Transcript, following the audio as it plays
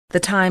The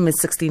time is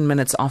 16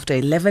 minutes after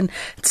 11.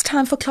 It's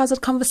time for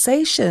Closet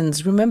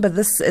Conversations. Remember,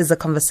 this is a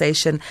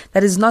conversation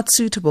that is not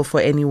suitable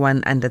for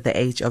anyone under the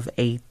age of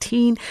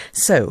 18.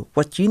 So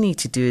what you need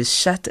to do is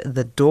shut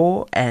the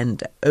door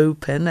and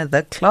open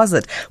the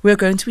closet. We're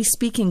going to be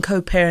speaking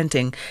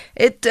co-parenting.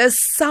 It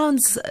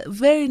sounds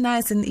very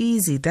nice and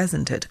easy,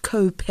 doesn't it?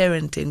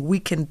 Co-parenting.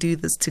 We can do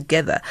this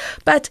together.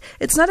 But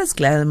it's not as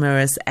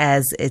glamorous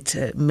as it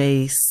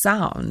may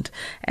sound.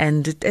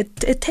 And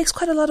it takes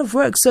quite a lot of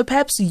work. So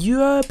perhaps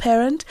you're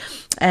parent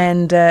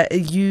and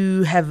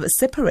you have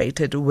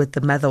separated with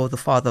the mother or the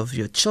father of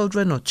your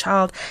children or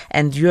child,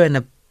 and you're in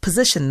a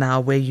position now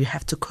where you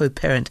have to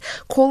co-parent.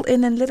 Call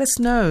in and let us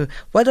know,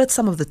 what are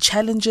some of the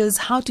challenges?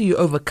 How do you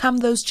overcome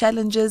those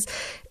challenges?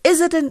 Is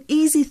it an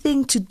easy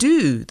thing to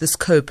do, this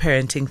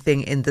co-parenting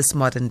thing in this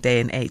modern day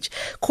and age?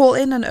 Call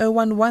in on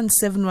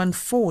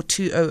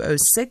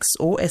 011-714-2006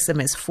 or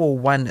SMS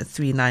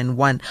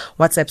 41391.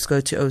 WhatsApps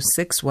go to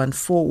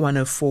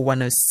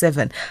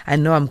 0614104107. I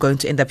know I'm going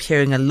to end up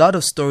hearing a lot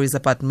of stories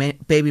about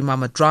baby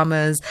mama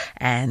dramas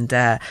and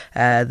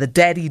the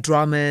daddy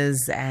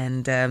dramas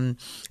and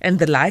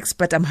the likes,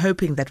 but I'm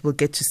hoping that we'll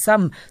get to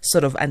some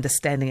sort of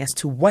understanding as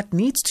to what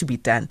needs to be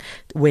done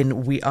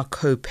when we are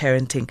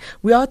co-parenting.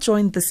 We are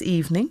joined this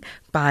evening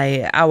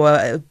by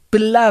our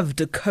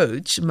beloved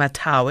coach,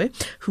 Mathawe,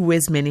 who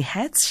wears many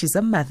hats. She's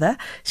a mother,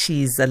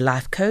 she's a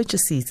life coach, a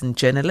seasoned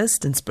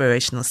journalist,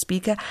 inspirational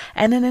speaker,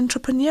 and an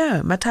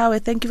entrepreneur. Mathawe,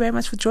 thank you very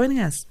much for joining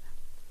us.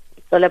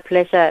 It's all a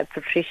pleasure,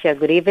 Patricia.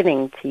 Good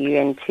evening to you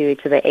and to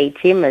the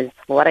A-teamers.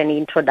 What an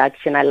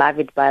introduction. I love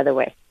it, by the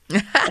way.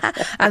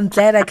 I'm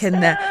glad I can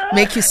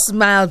make you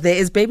smile there.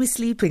 Is baby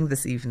sleeping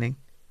this evening?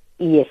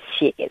 Yes,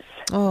 she is.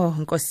 Oh,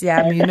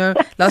 Nkosiyami, you know,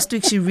 last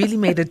week she really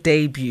made a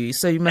debut.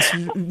 So you must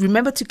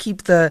remember to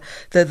keep the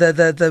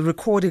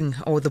recording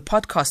or the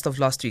podcast of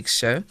last week's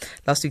show,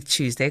 last week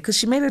Tuesday, because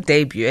she made a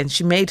debut and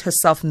she made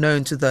herself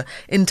known to the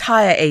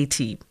entire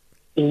A-team.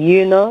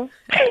 You know,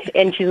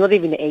 and she's not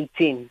even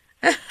 18.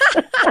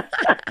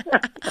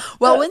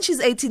 Well, when she's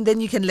 18,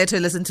 then you can let her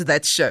listen to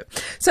that show.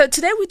 So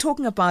today we're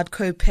talking about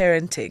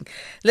co-parenting.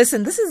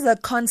 Listen, this is a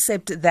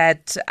concept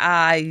that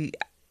I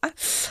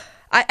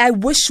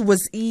wish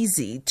was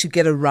easy to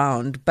get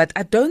around, but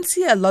I don't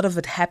see a lot of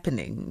it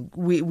happening.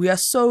 We are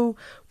so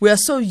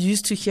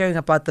used to hearing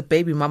about the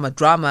baby mama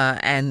drama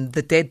and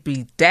the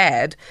deadbeat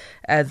dad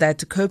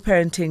that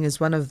co-parenting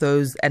is one of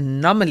those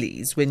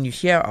anomalies when you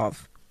hear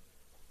of.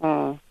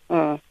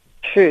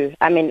 True.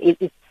 I mean,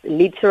 it's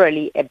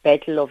literally a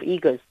battle of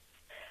egos.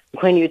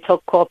 When you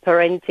talk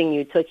co-parenting,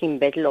 you're talking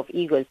battle of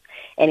egos,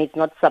 and it's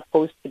not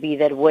supposed to be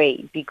that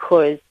way,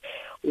 because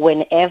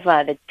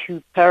whenever the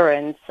two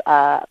parents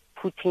are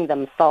putting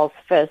themselves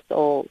first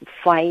or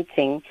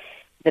fighting,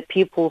 the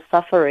people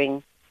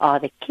suffering are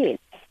the kids.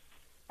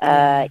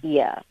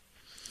 Yeah.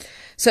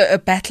 So a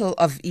battle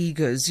of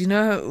egos. You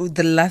know,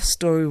 the love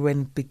story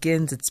when it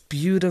begins, it's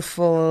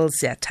beautiful.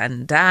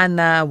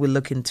 Siyathandana, we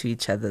look into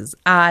each other's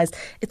eyes.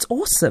 It's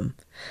awesome.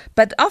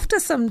 But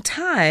after some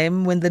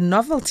time, when the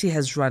novelty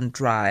has run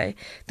dry,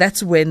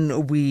 that's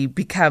when we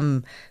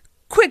become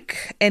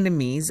quick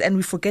enemies and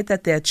we forget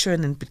that there are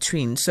children in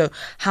between. So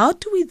how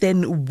do we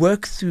then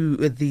work through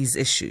these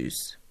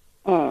issues?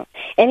 And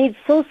it's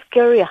so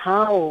scary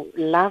how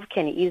love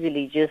can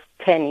easily just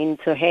turn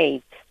into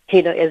hate.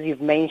 You know, as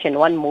you've mentioned,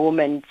 one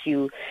moment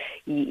the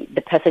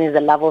person is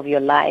the love of your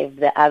life,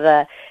 the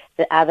other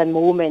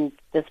moment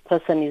this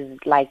person is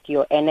like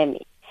your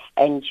enemy,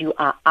 and you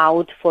are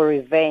out for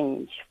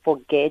revenge,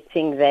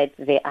 forgetting that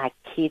there are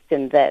kids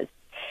in this.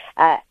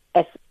 As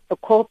a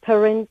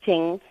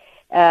co-parenting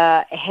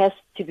has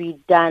to be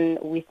done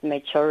with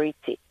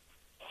maturity,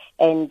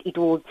 and it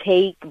will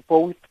take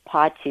both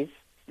parties,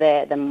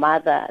 the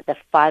mother, the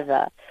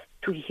father,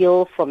 to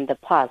heal from the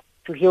past,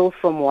 to heal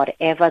from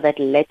whatever that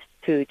led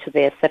to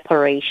their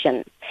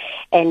separation.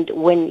 And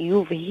when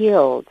you've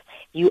healed,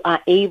 you are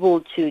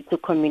able to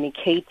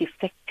communicate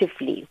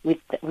effectively with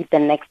the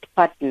next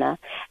partner.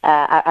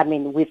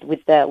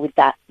 With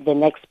the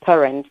next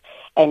parent,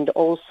 and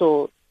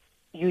also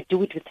you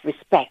do it with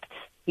respect.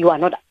 You are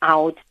not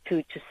out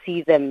to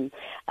see them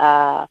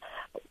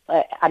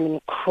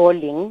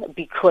crawling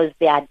because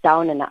they are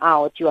down and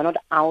out. You are not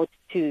out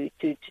to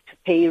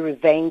pay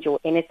revenge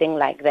or anything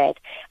like that,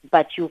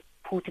 but you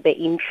put the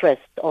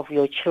interest of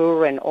your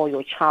children or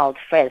your child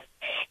first.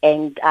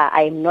 And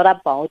I'm not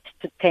about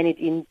to turn it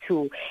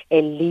into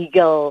a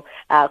legal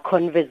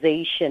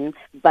conversation,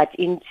 but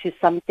into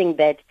something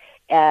that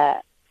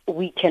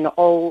we can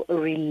all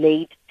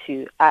relate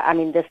to.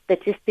 The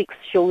statistics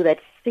show that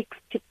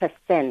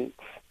 60%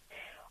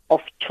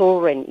 of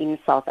children in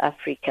South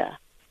Africa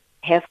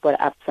have got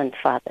absent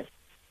fathers.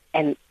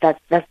 And that's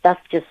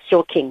just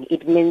shocking.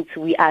 It means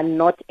we are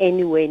not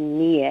anywhere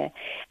near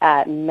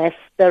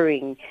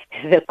mastering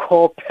the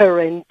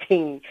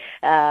co-parenting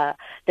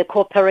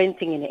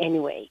in any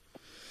way.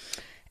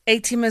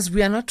 A-teamers,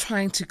 we are not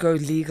trying to go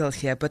legal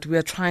here, but we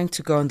are trying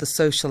to go on the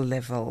social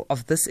level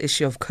of this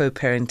issue of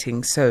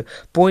co-parenting. So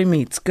boy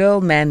meets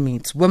girl, man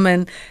meets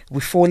woman,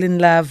 we fall in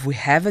love, we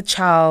have a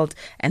child,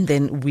 and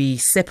then we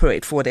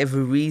separate for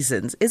whatever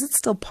reasons. Is it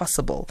still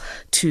possible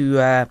to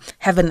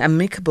have an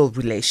amicable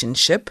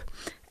relationship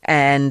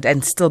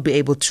and still be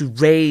able to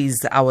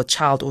raise our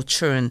child or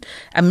children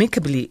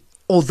amicably,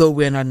 although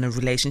we're not in a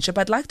relationship?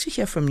 I'd like to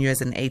hear from you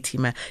as an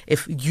A-teamer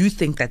if you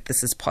think that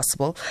this is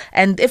possible.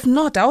 And if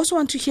not, I also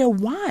want to hear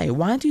why.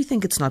 Why do you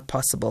think it's not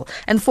possible?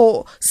 And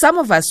for some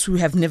of us who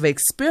have never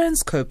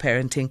experienced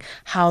co-parenting,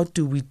 how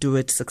do we do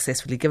it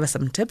successfully? Give us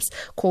some tips.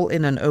 Call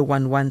in on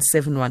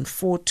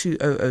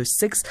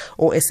 011-714-2006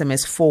 or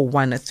SMS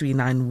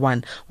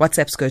 41391.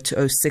 WhatsApps go to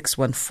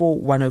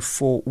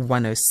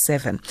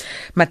 0614-104-107.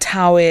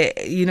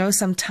 Mathawe,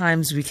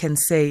 sometimes we can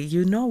say,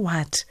 you know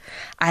what?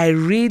 I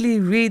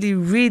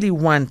really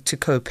want to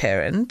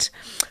co-parent,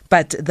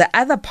 but the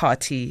other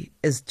party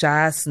is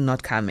just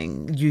not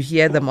coming. You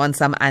hear them on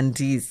some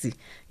andies,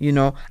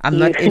 I'm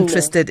not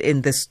interested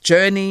in this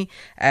journey.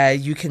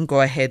 You can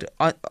go ahead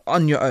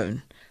on your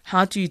own.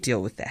 How do you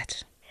deal with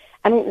that?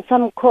 I mean,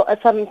 some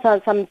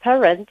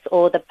parents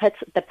or the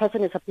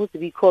person is supposed to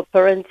be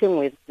co-parenting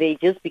with, they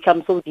just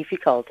become so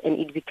difficult and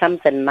it becomes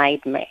a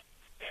nightmare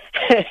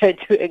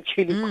to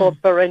actually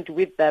co-parent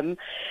with them,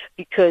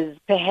 because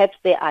perhaps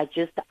they are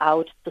just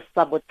out to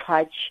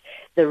sabotage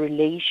the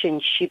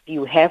relationship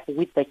you have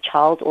with the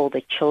child or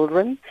the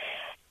children.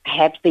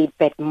 Perhaps they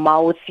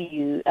badmouth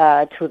you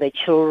to the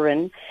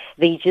children.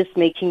 They're just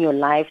making your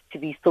life to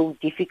be so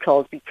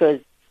difficult, because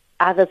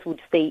others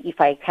would say,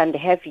 if I can't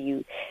have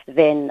you,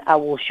 then I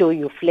will show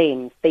you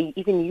flames. They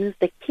even use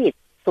the kids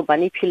to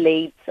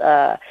manipulate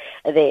the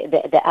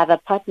other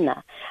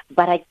partner.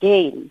 But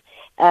again,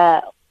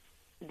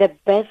 the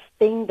best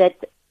thing that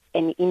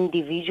an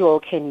individual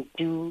can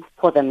do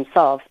for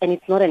themselves, and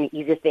it's not an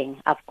easy thing,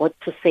 I've got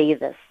to say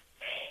this,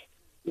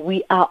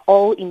 we are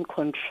all in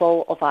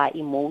control of our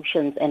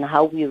emotions and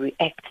how we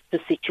react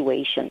to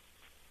situations.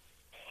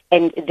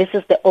 And this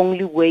is the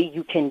only way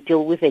you can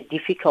deal with a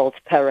difficult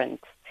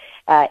parent.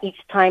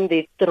 Each time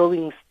they're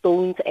throwing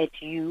stones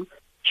at you,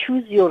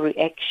 choose your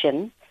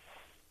reaction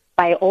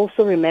by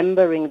also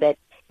remembering that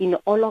in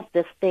all of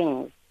these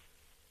things,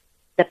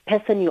 the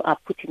person you are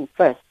putting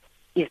first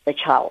is the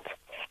child,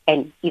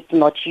 and it's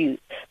not you.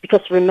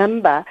 Because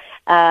remember,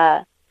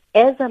 as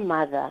a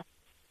mother,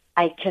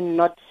 I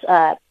cannot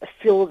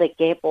fill the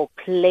gap or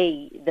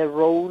play the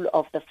role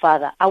of the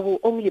father. I will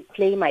only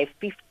play my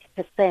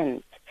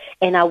 50%,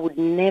 and I would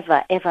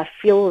never, ever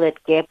fill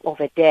that gap of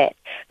a dad.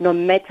 No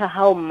matter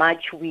how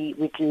much we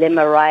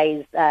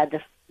glamorize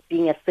this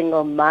being a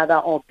single mother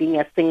or being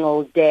a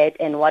single dad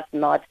and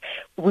whatnot,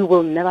 we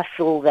will never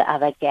fill the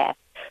other gap.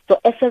 So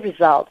as a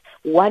result,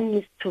 one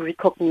needs to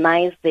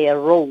recognize their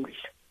role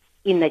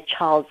in a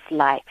child's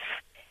life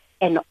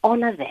and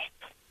honor that.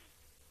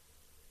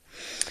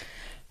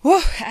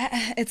 Well,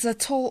 it's a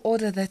tall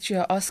order that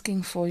you're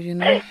asking for,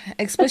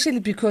 especially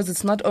because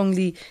it's not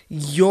only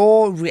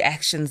your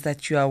reactions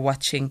that you are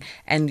watching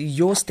and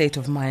your state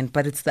of mind,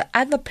 but it's the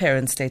other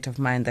parent's state of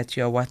mind that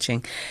you're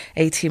watching.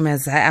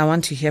 A-teamers, I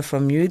want to hear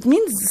from you. It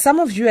means some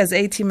of you as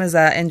A-teamers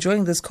are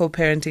enjoying this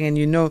co-parenting and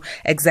you know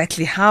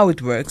exactly how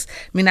it works.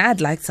 I mean, I'd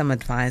like some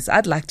advice.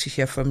 I'd like to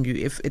hear from you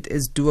if it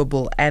is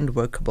doable and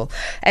workable.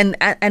 And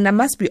I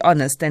must be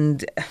honest,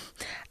 and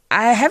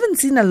I haven't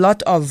seen a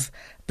lot of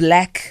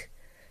black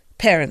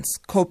parents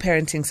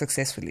co-parenting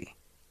successfully.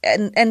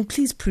 And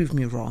please prove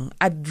me wrong.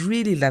 I'd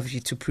really love you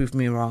to prove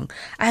me wrong.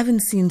 I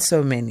haven't seen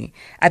so many.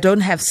 I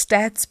don't have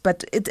stats,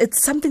 but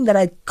it's something that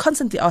I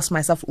constantly ask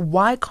myself,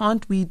 why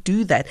can't we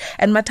do that?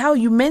 And Mathawe,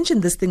 you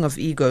mentioned this thing of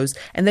egos,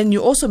 and then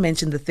you also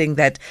mentioned the thing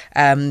that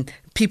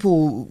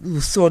people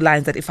throw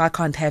lines that if I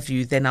can't have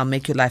you, then I'll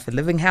make your life a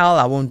living hell.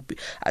 I won't be,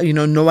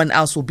 no one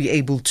else will be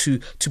able to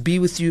be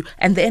with you.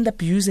 And they end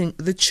up using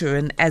the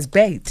children as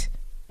bait.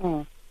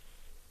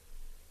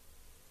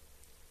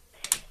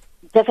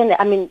 Definitely.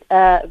 I mean,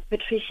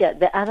 Patricia,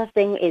 the other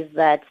thing is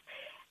that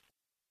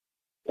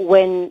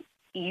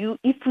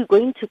if we're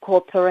going to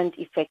co-parent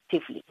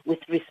effectively with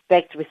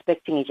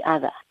respecting each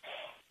other,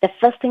 the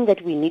first thing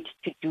that we need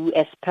to do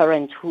as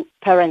parents who've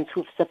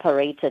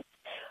separated,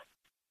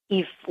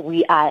 if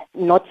we are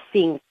not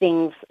seeing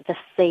things the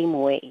same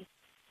way,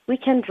 we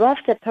can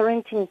draft a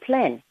parenting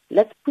plan.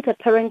 Let's put a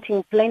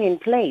parenting plan in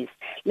place.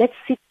 Let's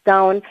sit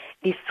down,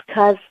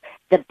 discuss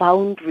the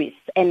boundaries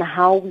and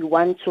how we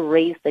want to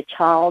raise the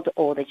child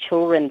or the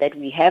children that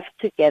we have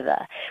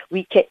together.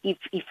 We can,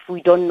 if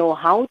we don't know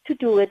how to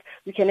do it,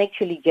 we can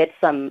actually get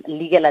some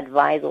legal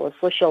advice or a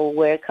social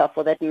worker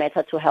for that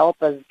matter to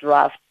help us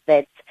draft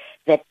that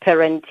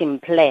parenting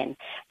plan.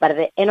 But at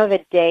the end of the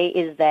day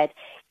is that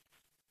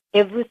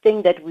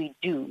everything that we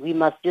do, we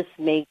must just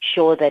make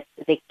sure that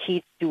the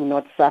kids do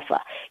not suffer.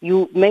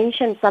 You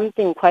mentioned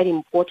something quite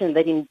important,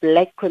 that in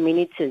black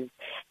communities,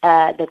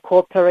 the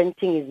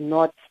co-parenting is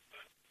not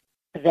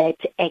that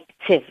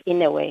active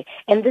in a way.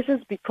 And this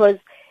is because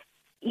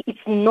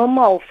it's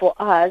normal for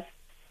us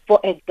for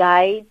a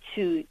guy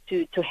to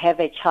have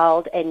a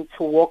child and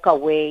to walk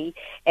away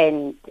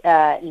and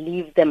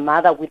leave the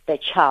mother with the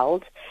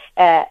child,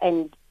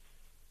 and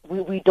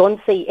we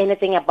don't say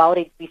anything about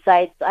it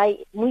besides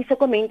we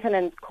go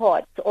maintenance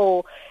court,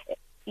 or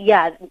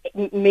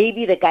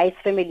maybe the guy's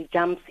family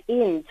jumps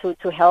in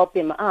to help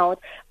him out.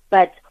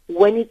 But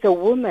when it's a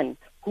woman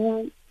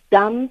who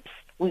dumps,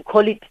 we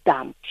call it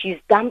dump. She's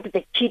dumped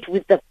the kid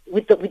with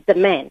the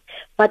man.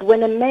 But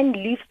when a man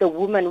leaves the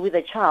woman with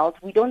a child,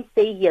 we don't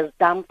say he has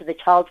dumped the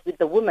child with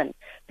the woman,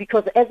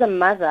 because as a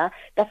mother,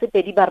 that's a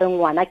the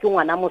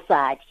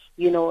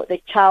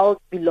child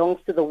belongs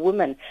to the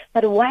woman.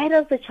 But why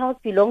does the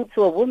child belong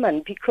to a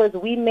woman? Because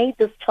we made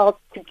this child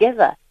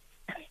together.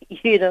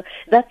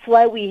 That's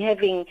why we're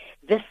having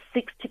this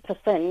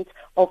 60%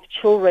 of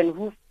children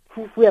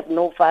who have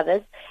no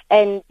fathers,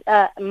 and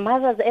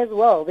mothers as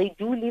well. They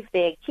do leave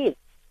their kids.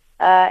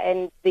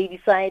 And they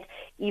decide,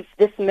 if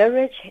this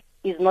marriage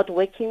is not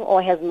working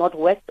or has not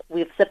worked,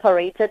 we've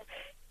separated,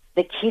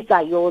 the kids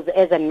are yours.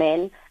 As a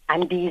man,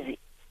 I'm busy.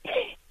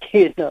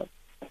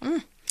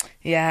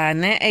 Yeah,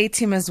 and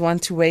A-teamers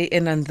want to weigh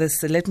in on this.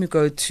 So let me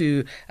go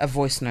to a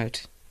voice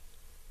note.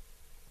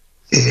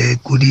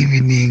 Good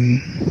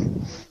evening.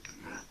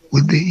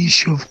 With the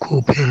issue of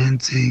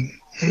co-parenting,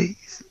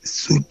 it's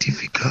so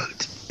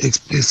difficult,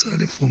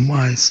 especially for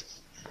mice.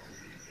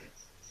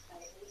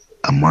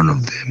 I'm one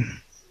of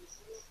them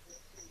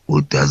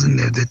who doesn't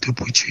have that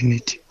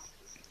opportunity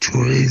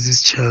to raise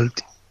his child,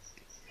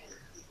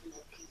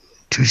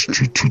 to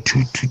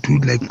do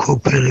like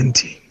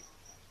co-parenting,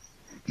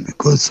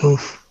 because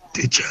of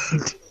the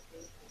child.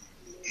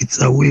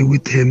 It's away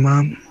with her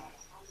mom.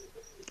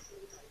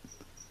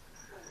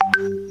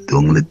 The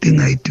only thing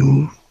I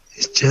do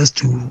is just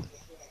to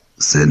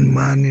send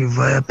money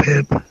via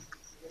PEP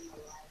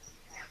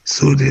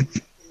so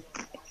that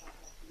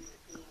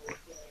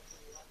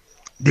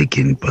they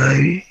can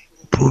buy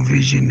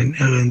provision and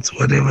errands,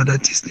 whatever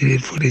that is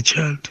needed for the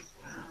child.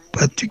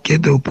 But to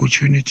get the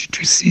opportunity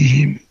to see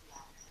him,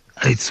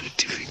 it's so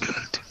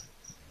difficult.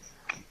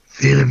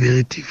 Very,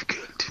 very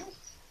difficult.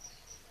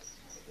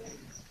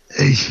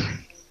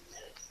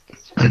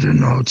 I don't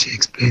know how to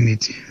explain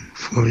it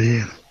for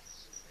real.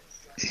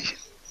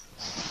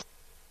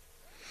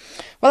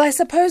 Well, I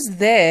suppose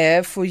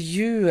there for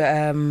you,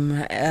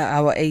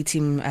 our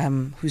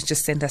A-team who's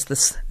just sent us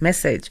this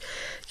message,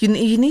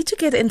 you need to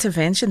get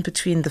intervention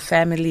between the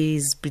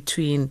families,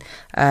 between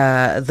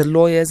the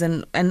lawyers,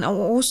 and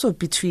also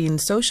between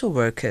social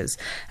workers.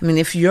 I mean,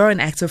 if you're an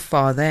active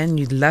father and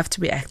you'd love to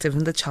be active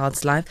in the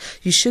child's life,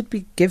 you should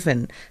be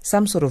given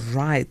some sort of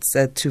rights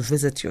to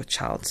visit your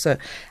child. So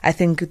I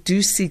think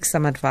do seek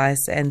some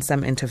advice and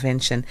some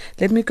intervention.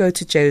 Let me go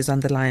to Jay, who's on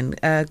the line.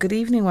 Good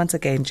evening once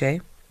again,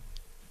 Jay.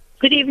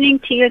 Good evening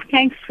to you.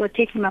 Thanks for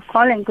taking my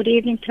call, and good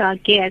evening to our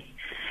guests.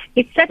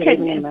 It's such a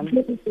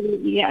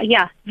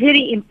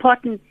very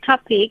important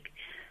topic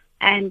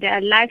and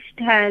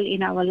lifestyle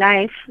in our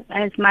life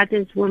as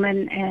mothers,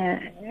 women,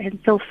 and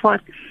so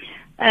forth.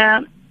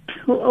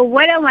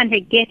 What I want to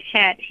get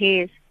at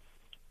is,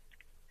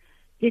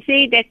 they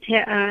say that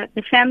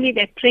the family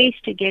that prays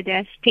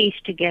together stays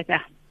together.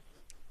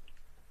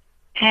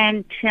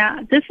 And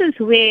this is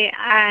where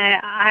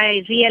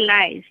I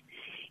realized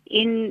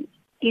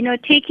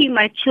taking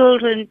my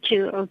children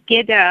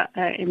together,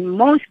 in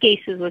most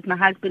cases with my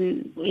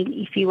husband,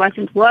 if he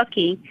wasn't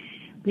working,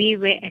 we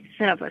were at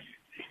service.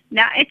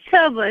 Now, at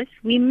service,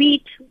 we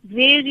meet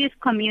various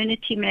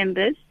community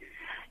members.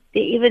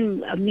 They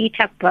even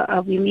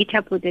we meet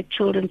up with the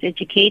children's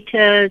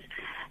educators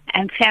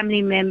and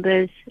family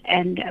members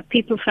and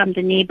people from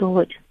the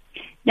neighborhood.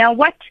 Now,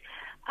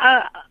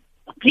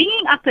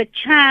 bringing up a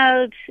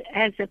child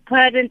as a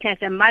parent, as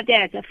a mother,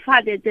 as a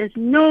father, there's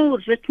no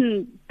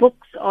written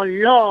books or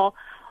law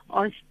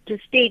or to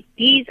state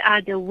these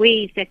are the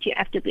ways that you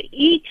have to be.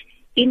 Each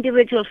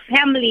individual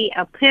family,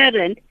 a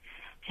parent,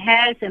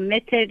 has a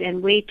method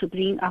and way to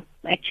bring up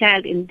a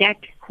child in that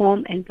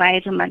home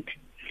environment.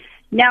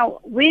 Now,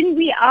 when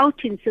we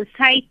out in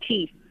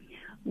society,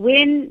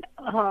 when,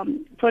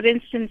 for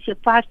instance, a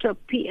pastor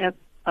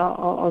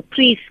or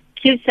priest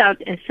gives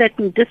out a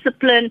certain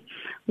discipline,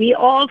 we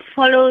all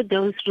follow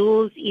those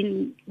rules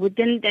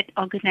within that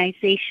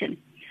organization.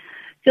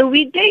 So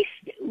we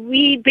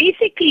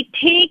basically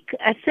take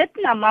a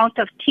certain amount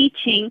of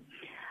teaching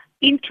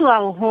into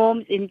our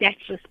homes in that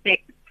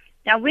respect.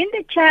 Now, when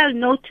the child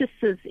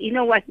notices,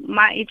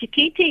 my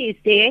educator is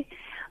there,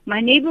 my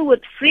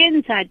neighborhood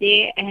friends are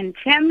there, and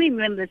family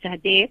members are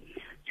there,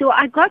 so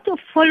I got to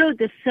follow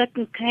the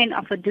certain kind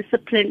of a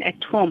discipline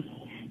at home.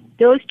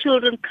 Those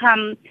children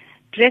come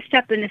dressed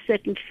up in a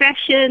certain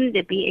fashion,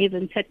 they behave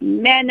in a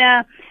certain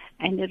manner,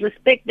 and the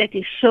respect that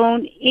is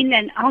shown in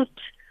and out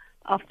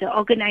of the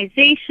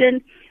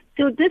organization.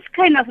 So this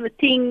kind of a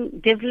thing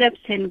develops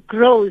and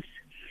grows.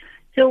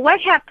 So what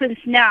happens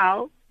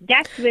now,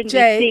 that's when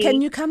Jay,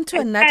 can you come to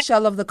a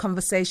nutshell of the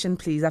conversation,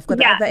 please? I've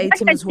got other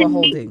A-teamers who are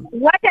holding.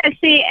 What I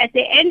say at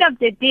the end of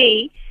the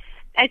day,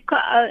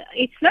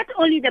 it's not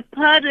only the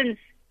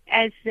parents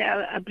as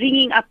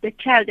bringing up the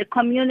child, the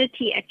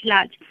community at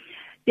large.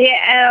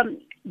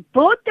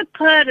 both the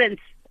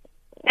parents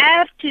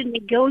have to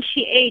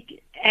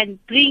negotiate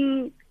and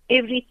bring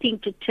everything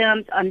to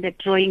terms on the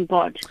drawing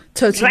board.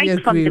 Totally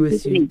right from agree the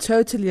with beginning. you.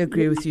 Totally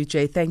agree with you,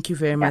 Jay. Thank you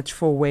very much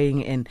for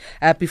weighing in.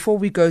 Before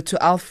we go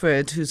to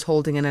Alfred, who's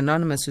holding, an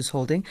anonymous who's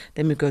holding,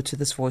 let me go to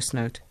this voice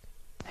note.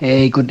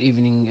 Hey, good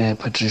evening,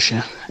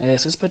 Patricia.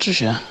 Sis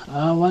Patricia,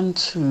 I want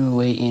to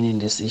weigh in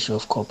this issue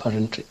of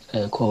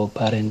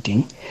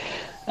co-parenting.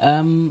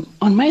 On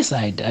my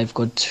side, I've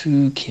got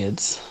 2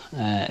 kids,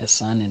 a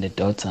son and a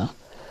daughter.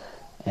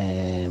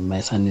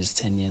 My son is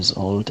 10 years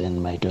old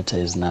and my daughter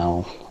is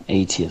now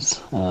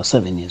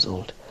 7 years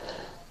old.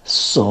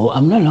 So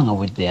I'm no longer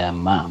with their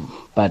mom.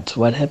 But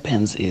what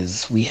happens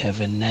is we have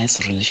a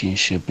nice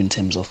relationship in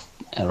terms of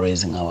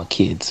raising our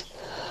kids.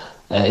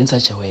 In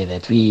such a way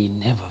that we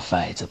never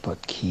fight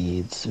about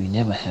kids, we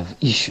never have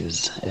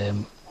issues.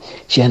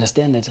 She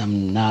understands that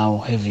I'm now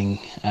having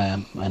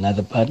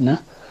another partner,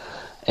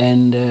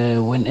 and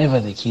whenever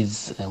the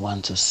kids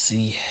want to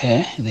see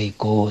her, they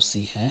go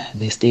see her.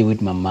 They stay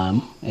with my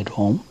mom at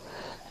home,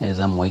 as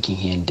I'm working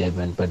here in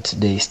Durban, but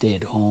they stay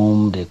at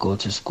home, they go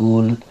to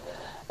school.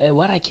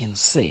 What I can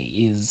say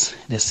is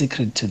the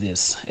secret to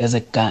this, as a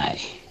guy,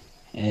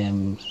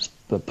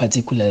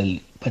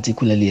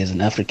 particularly as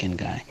an African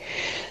guy,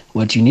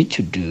 what you need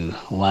to do,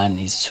 one,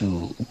 is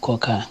to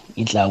koka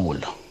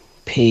itlawulo,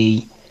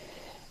 pay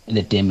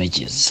the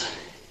damages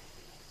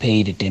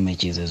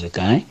as a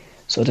guy,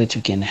 so that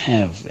you can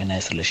have a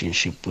nice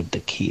relationship with the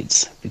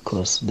kids,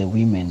 because the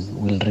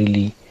women will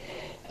really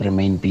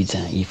remain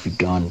bitter if you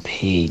don't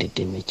pay the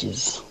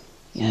damages.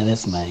 Yeah,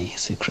 that's my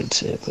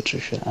secret,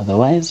 Patricia.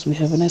 Otherwise, we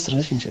have a nice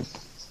relationship,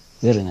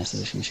 very nice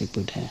relationship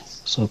with her.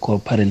 So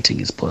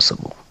co-parenting is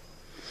possible.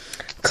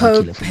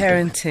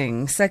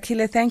 Co-parenting.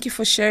 Sakila, thank you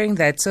for sharing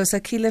that. So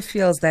Sakila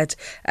feels that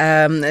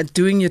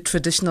doing your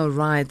traditional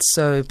rites,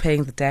 so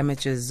paying the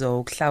damages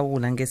or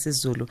hlawula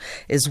ngesiZulu,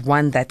 is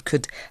one that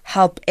could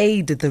help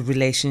aid the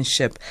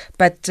relationship.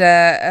 But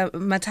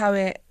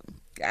Mathawe,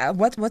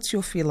 what's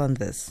your feel on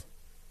this?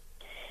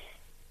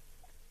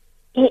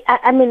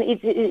 I mean,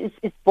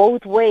 it's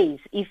both ways.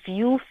 If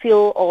you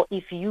feel, or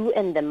if you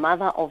and the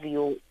mother of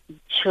your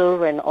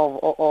children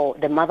or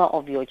the mother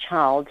of your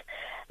child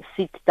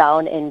sit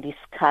down and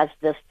discuss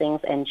these things,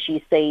 and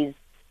she says,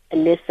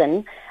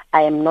 listen,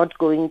 I am not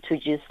going to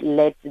just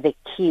let the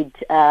kid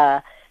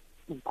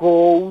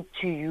go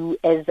to you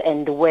as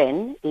and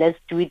when. Let's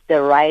do it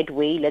the right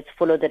way. Let's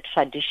follow the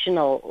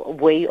traditional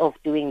way of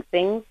doing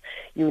things.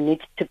 You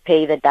need to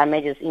pay the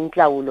damages in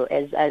Tlaulo,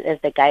 as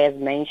the guy has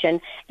mentioned.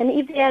 And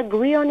if they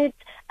agree on it,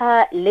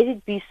 let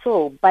it be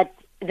so. But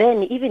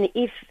then even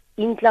if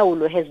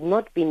Intlaulo has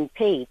not been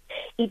paid,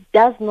 it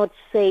does not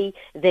say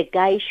the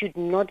guy should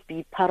not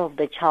be part of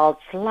the child's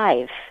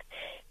life.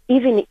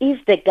 Even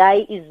if the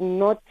guy is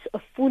not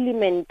fully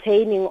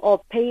maintaining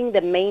or paying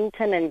the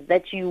maintenance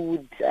that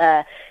you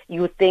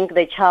think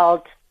the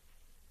child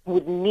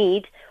would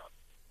need,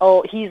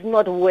 or he's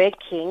not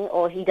working,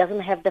 or he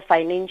doesn't have the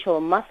financial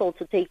muscle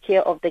to take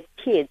care of the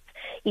kids,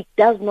 it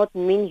does not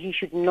mean he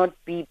should not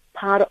be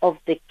part of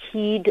the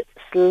kid's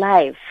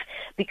life,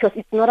 because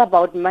it's not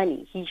about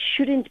money. He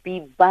shouldn't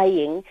be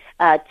buying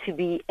to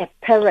be a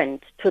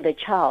parent to the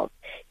child.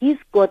 He's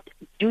got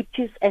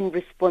duties and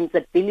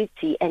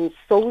responsibility, and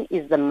so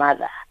is the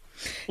mother.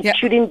 It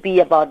shouldn't be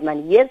about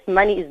money. Yes,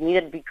 money is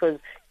needed because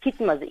kids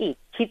must eat,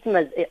 kids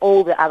must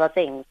all the other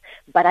things.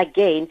 But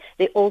again,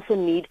 they also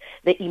need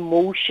the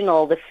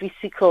emotional, the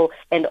physical,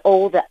 and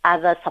all the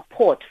other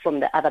support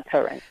from the other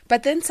parent.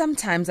 But then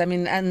sometimes, I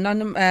mean,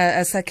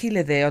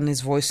 Sakile there on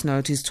his voice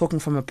note, he's talking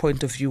from a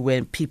point of view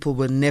where people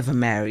were never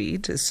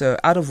married. So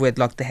out of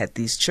wedlock, they had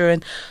these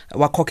children.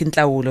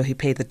 Wakokintlaulo, he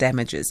paid the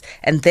damages.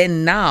 And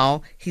then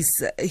now he's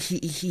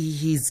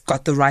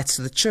got the rights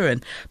to the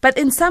children. But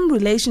in some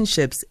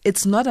relationships,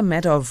 it's not a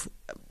matter of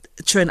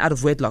children out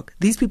of wedlock.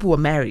 These people were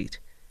married.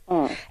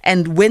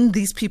 And when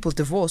these people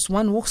divorce,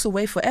 one walks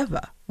away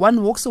forever.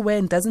 One walks away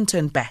and doesn't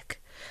turn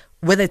back,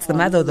 whether it's the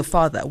mother or the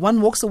father.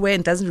 One walks away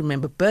and doesn't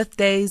remember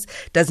birthdays,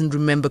 doesn't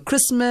remember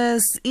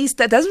Christmas,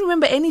 Easter, doesn't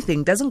remember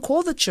anything, doesn't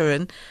call the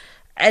children.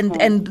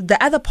 And the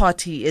other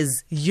party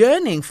is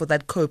yearning for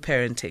that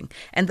co-parenting.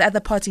 And the other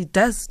party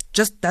does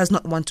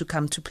not want to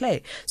come to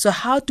play. So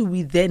how do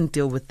we then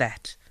deal with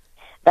that?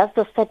 That's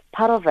the sad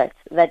part of it,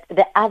 that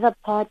the other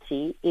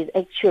party is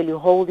actually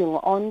holding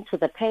on to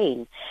the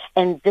pain.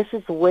 And this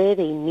is where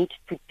they need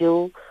to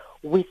deal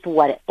with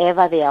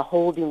whatever they are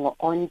holding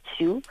on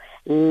to.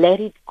 Let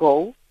it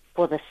go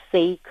for the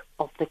sake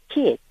of the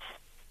kids.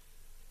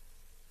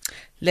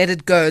 Let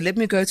it go. Let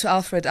me go to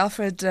Alfred.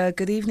 Alfred,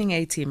 good evening,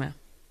 A-Teamer.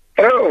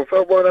 Hello,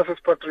 sawubona sis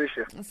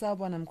Patricia.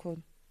 Sawubona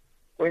mkhulu.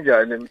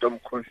 Kunjani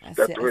mntomkhulu?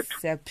 Dadewethu.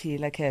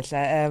 Siyaphila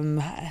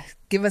khehla.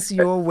 Give us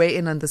your way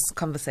in on this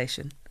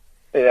conversation.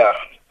 Yeah.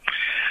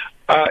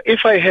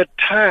 If I had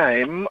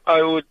time,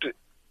 I would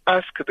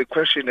ask the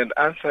question and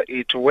answer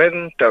it.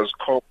 When does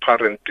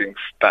co-parenting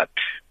start?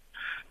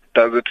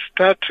 Does it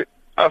start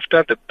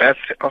after the birth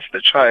of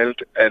the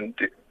child, and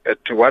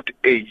at what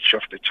age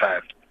of the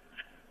child?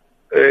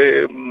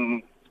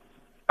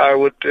 I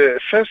would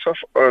first of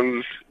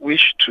all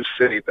wish to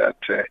say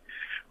that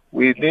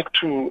we need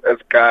to, as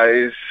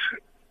guys,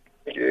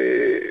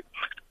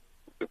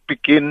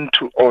 begin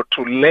to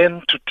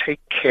learn to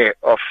take care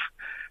of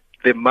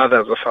the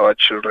mothers of our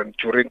children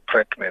during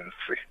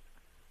pregnancy.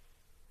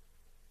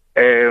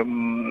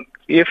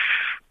 If,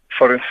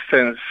 for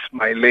instance,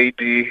 my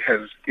lady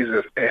has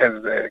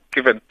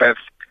given birth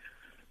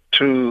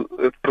through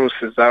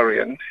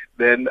cesarean,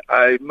 then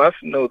I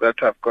must know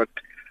that I've got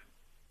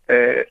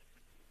a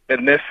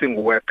nursing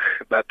work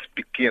that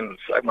begins.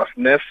 I must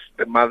nurse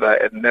the mother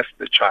and nurse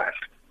the child.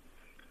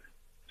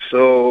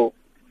 So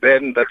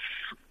then that's,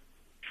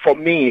 for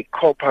me,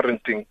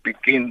 co-parenting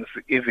begins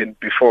even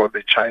before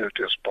the child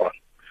is born.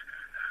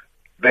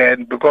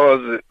 Then,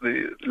 because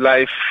the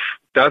life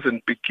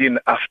doesn't begin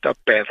after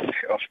birth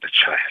of the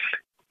child.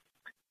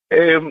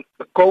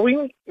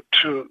 Going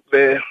to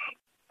the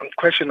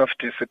question of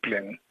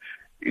discipline,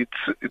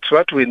 it's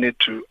what we need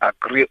to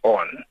agree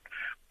on.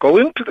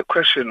 Going to the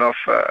question of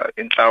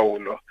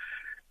inhlawulo,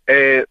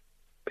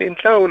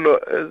 inhlawulo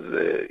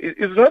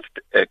is not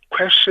a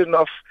question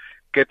of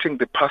getting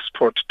the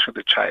passport to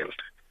the child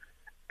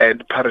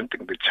and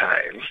parenting the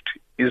child.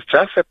 It's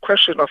just a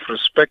question of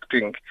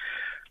respecting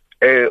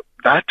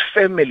that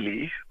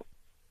family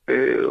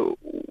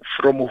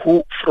from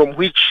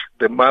which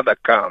the mother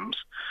comes,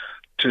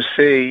 to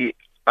say,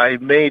 I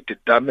made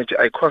damage,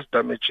 I caused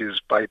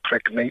damages by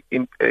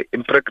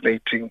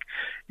impregnating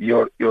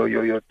your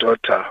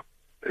daughter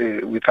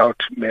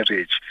without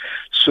marriage.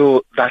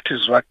 So that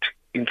is what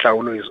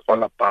inhlawulo is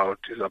all about.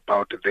 Is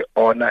about the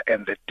honor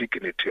and the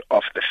dignity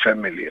of the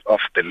family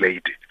of the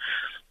lady.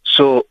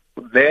 So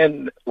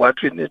then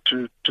what we need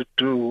to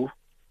do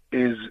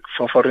is,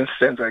 for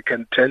instance, I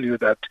can tell you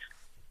that,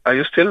 are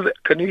you still there?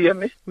 Can you hear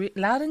me?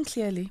 Loud and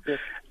clearly. Yes.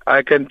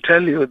 I can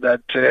tell you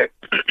that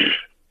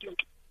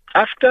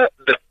after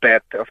the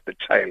birth of the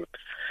child,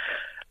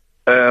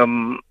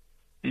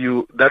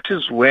 that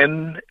is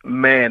when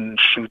men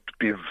should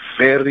be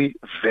very,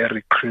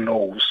 very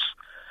close,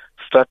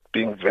 start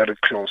being very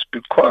close,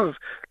 because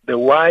the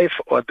wife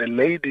or the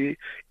lady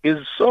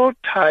is so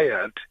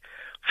tired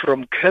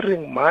from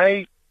carrying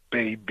my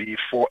baby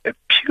for a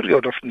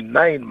period of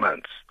 9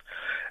 months.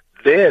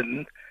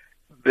 Then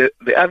the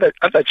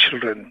other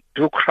children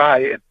do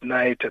cry at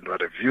night and what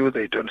have you,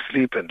 they don't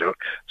sleep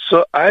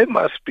so I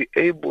must be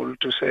able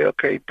to say,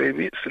 okay,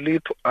 baby,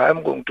 sleep,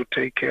 I'm going to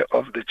take care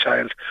of the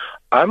child.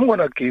 I'm going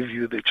to give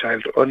you the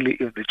child only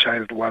if the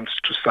child wants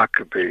to suck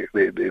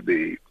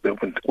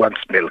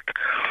wants milk.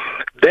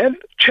 Then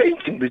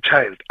changing the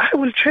child, I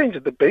will change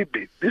the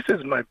baby. This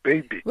is my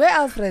baby. Where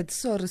Alfred?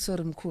 Sorry,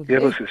 Mkhulu.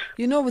 Yes,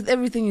 you know, with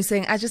everything you're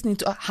saying, I just need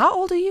to. How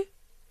old are you?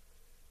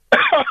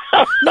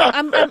 No,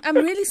 I'm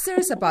really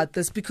serious about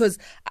this, because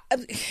how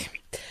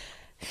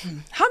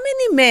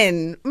many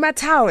men,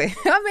 Mathawe,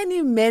 how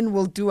many men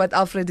will do what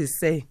Alfred is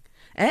saying?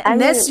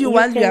 Nurse you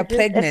while you are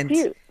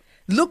pregnant,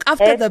 look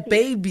after the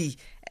baby,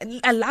 and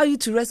allow you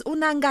to rest.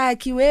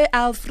 Unangaki, where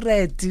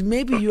Alfred?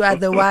 Maybe you are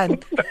the one.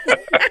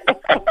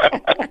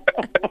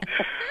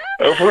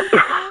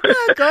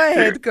 Go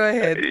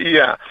ahead.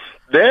 Yeah.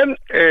 Then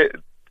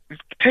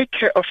take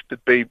care of the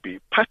baby,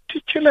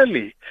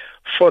 particularly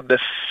for the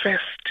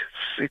first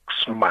 6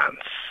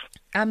 months.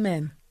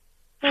 Amen.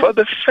 For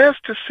the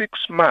first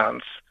 6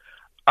 months,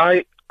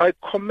 I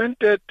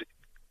commented,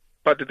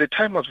 but the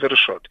time was very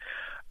short.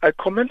 I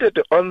commented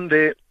on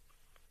the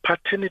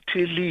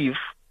paternity leave,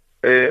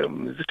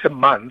 is it a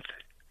month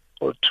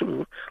or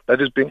 2,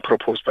 that is being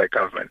proposed by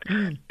government.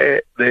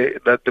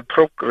 That the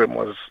program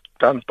was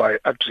done by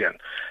Adrian.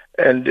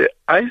 And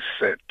I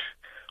said,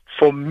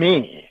 for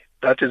me,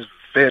 that is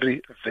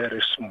very,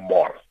 very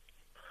small,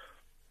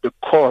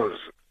 because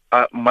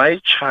my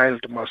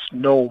child must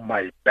know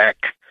my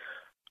back.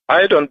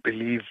 I don't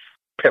believe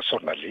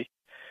personally.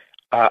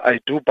 I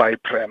do buy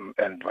prem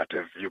and what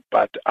have you,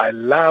 but I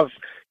love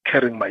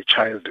carrying my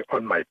child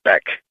on my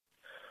back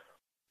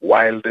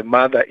while the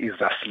mother is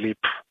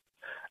asleep.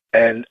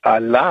 And I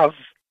love,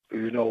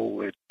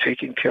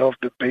 taking care of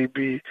the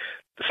baby.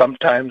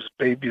 Sometimes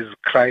babies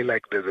cry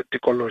like there's a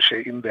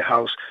tikoloshe in the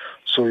house,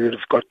 so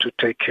you've got to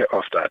take care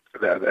of that,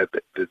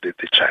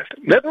 the child.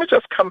 Let me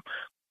just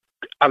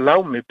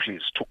allow me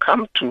please to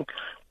come to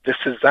the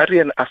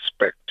cesarean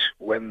aspect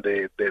when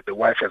the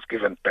wife has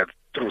given birth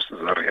through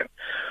cesarean.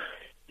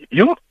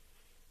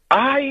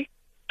 I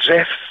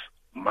dress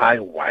my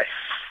wife,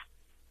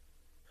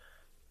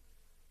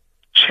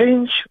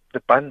 change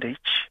the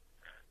bandage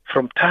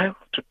from time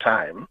to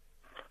time,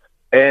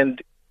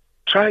 and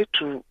try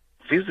to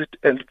visit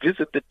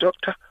the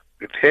doctor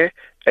with her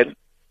and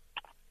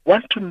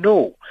want to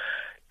know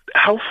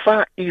how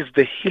far is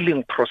the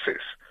healing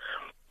process,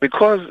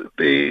 because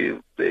the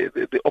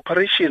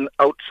operation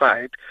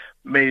outside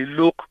may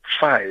look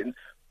fine,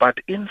 but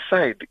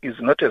inside is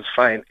not as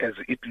fine as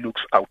it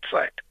looks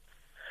outside.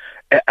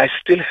 I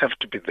still have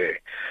to be there.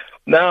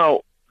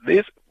 Now,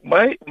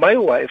 my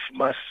wife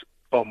must,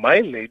 or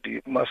my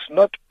lady must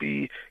not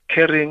be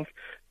carrying,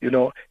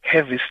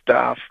 heavy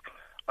stuff.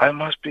 I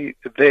must be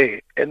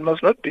there and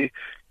must not be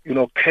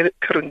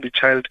carrying the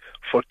child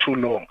for too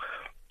long.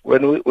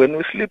 When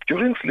we sleep,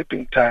 during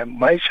sleeping time,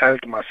 my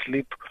child must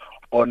sleep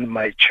on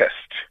my chest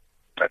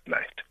at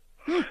night.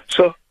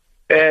 So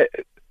as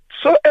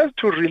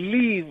to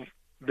relieve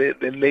the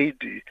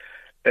lady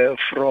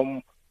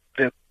from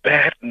the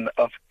burden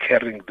of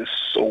carrying the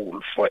soul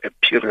for a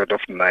period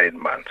of 9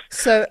 months.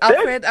 So,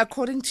 Alfred,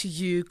 according to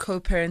you,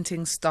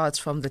 co-parenting starts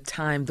from the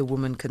time the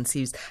woman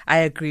conceives. I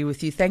agree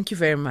with you. Thank you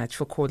very much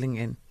for calling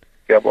in.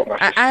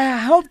 I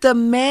hope the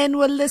men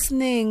were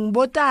listening.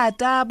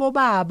 Botata,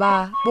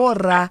 bobaba,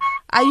 bora.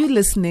 Are you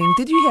listening?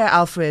 Did you hear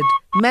Alfred?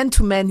 Man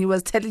to man, he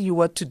was telling you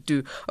what to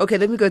do. Okay,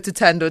 let me go to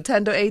Tando.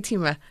 Tando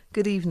Atima,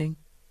 good evening.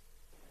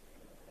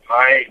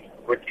 Hi,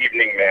 good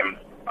evening, ma'am.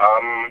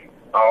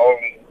 I'll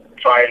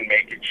try and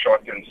make it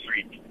short and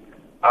sweet.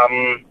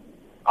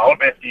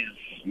 Albert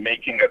is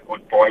making a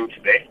good point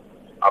there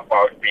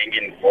about being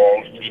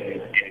involved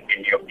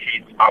in your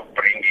kids'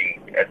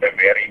 upbringing at a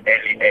very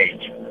early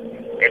age.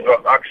 It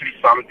was actually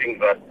something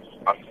that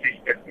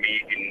assisted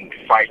me in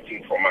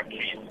fighting for my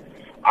kids.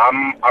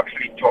 I'm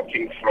actually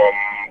talking from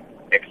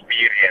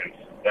experience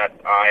that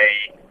I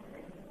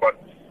got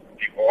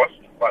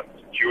divorced, but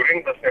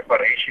during the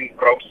separation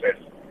process,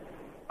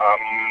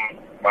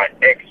 my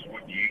ex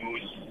would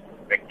use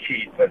the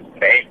kids as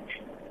bait,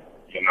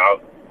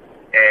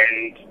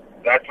 and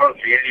that was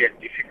really a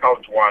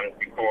difficult one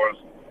because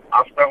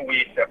after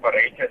we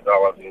separated, I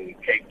was in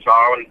Cape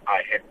Town.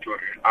 I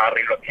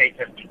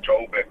relocated to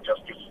Joburg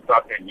just to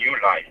start a new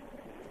life.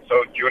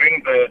 So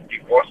during the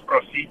divorce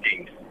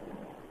proceedings,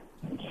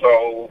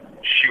 so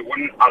she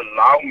wouldn't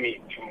allow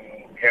me to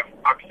have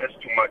access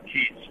to my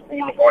kids'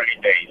 school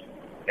holidays.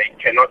 They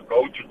cannot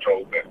go to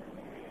Joburg.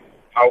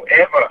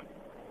 However,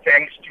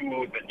 thanks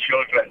to the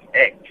Children's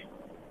Act,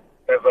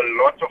 there's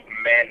a lot of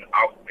men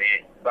out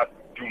there that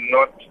do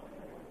not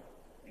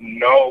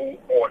know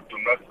or do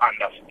not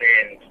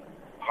understand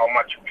how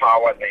much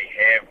power they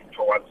have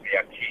towards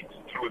their kids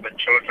through the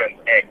Children's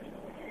Act.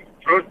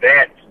 Through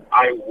that,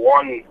 I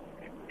won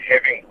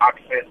having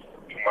access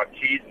to my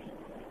kids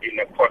in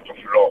a court of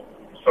law.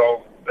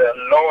 So the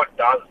law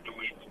does do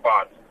its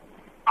part.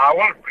 I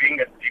will bring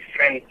a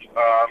different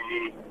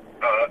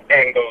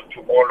angle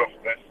to all of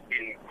this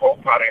in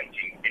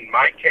co-parenting. In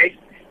my case,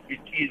 it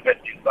is a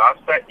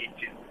disaster. It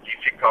is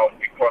difficult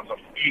because of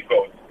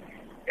egos.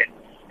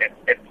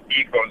 It's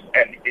egos,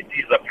 and it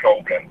is a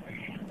problem.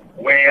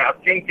 Where I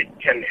think it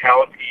can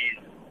help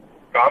is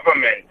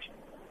government.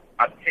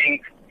 I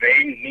think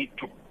they need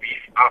to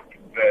beef up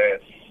the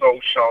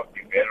social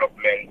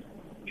development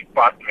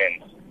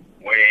departments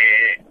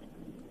where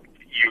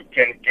you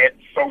can get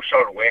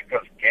social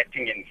workers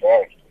getting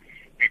involved,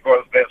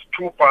 because there's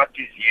two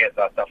parties here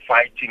that are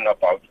fighting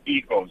about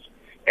egos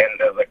and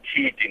there's a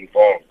kid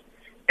involved.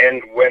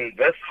 And when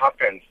this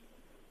happens,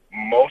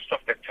 most of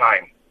the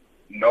time,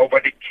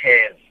 nobody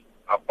cares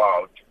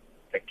about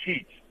the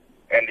kids.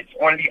 And it's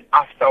only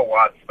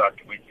afterwards that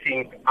we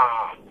think,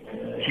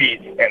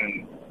 kids.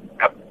 And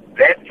at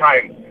that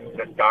time,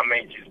 the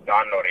damage is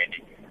done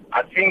already.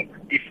 I think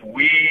if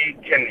we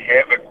can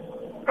have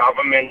a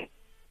government.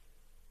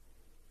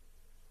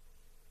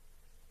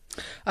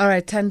 All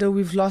right, Tando,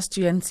 we've lost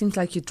you, and it seems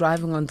like you're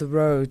driving on the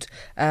road,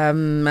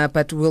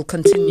 but we'll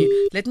continue.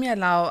 Let me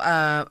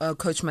allow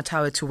Coach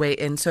Mathawe to weigh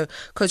in. So,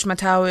 Coach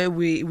Mathawe,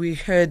 we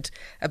heard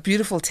a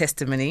beautiful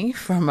testimony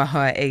from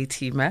our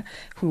A-teamer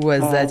who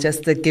was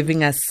just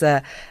giving us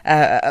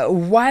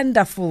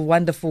wonderful,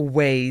 wonderful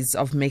ways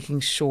of making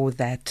sure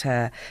that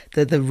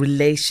the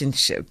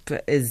relationship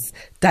is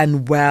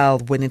done well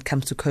when it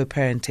comes to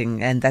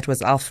co-parenting, and that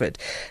was Alfred.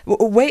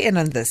 Weigh in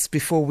on this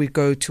before we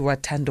go to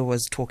what Tando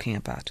was talking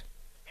about.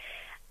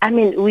 I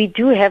mean, we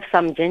do have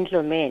some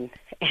gentlemen,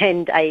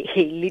 and I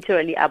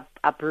literally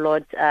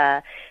applaud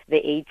the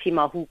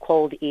A-teamer who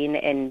called in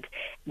and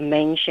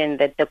mentioned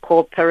that the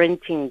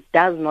co-parenting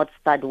does not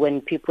start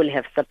when people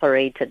have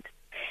separated.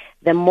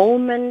 The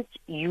moment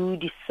you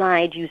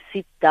decide, you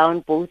sit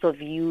down, both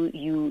of you,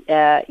 you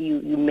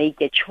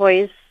make a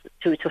choice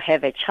to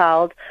have a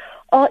child,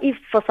 or if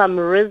for some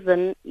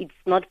reason it's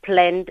not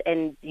planned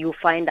and you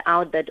find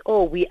out that,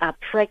 we are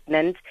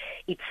pregnant,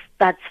 it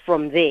starts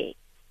from there.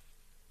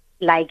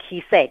 Like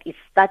he said, it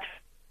starts,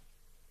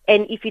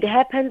 and if it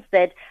happens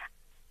that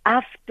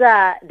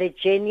after the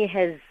journey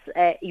has,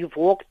 you've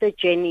walked the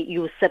journey,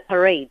 you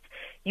separate,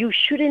 you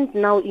shouldn't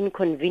now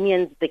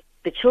inconvenience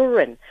the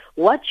children.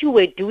 What you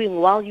were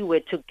doing while you were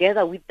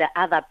together with the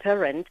other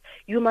parent,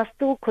 you must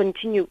still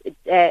continue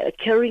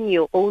carrying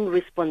your own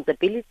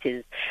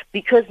responsibilities.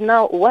 Because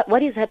now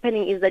what is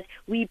happening is that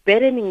we're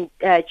burdening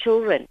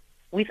children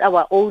with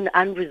our own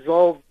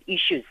unresolved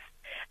issues.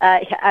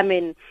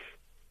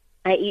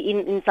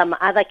 In some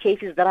other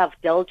cases that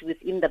I've dealt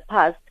with in the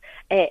past,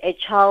 a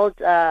child,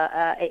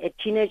 a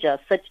teenager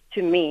said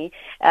to me,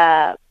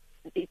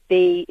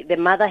 the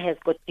mother has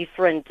got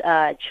different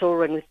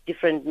children with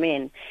different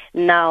men.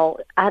 Now,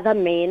 other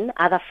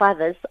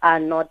fathers are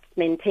not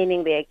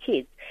maintaining their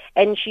kids.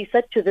 And she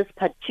said to this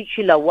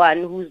particular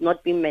one who's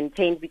not been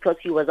maintained because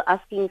he was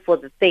asking for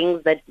the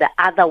things that the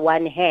other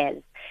one has.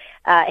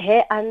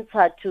 her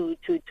answer to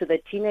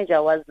the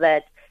teenager was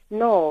that,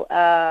 no,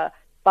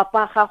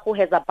 Papa Hahu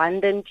has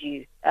abandoned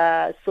you,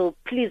 so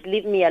please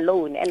leave me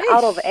alone. And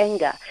out of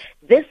anger,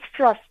 this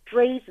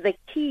frustrates the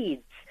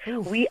kids.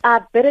 Oof. We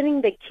are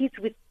burdening the kids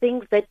with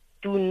things that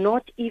do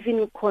not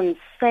even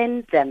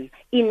concern them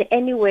in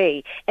any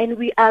way. And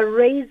we are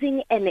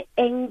raising an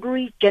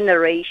angry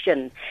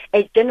generation,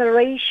 a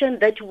generation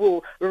that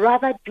will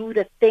rather do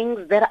the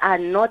things that are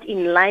not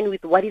in line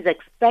with what is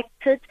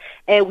expected.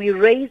 We're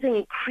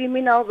raising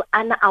criminals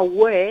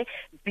unaware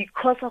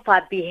because of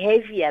our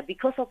behavior,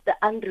 because of the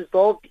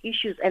unresolved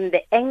issues and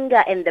the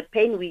anger and the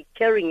pain we're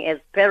carrying as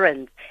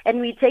parents,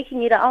 and we're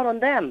taking it out on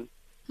them.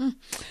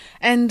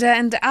 And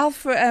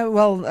Alfred,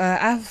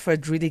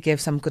 Alfred really gave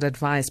some good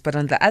advice. But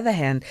on the other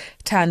hand,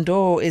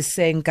 Tando is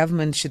saying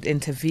government should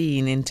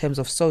intervene in terms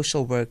of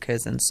social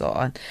workers and so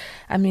on.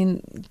 I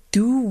mean,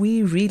 do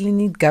we really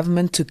need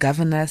government to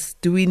govern us?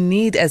 Do we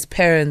need, as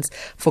parents,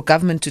 for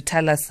government to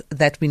tell us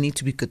that we need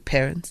to be good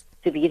parents?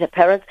 To be the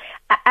parents,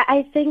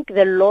 I think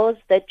the laws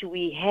that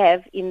we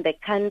have in the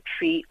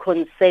country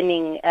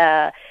concerning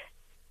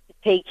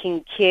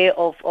taking care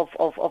of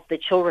the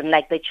children,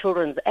 like the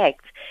Children's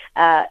Act,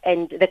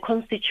 and the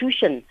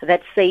Constitution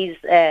that says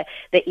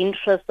the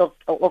interest of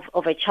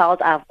a child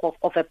are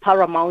of a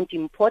paramount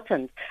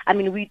importance. I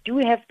mean, we do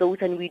have those,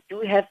 and we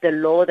do have the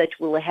law that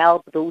will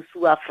help those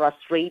who are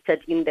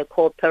frustrated in the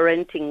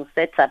co-parenting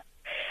setup.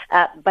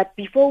 But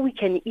before we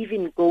can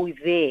even go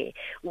there,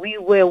 we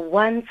were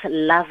once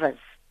lovers.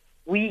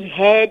 We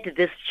had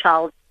this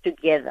child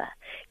together.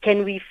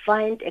 Can we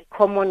find a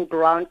common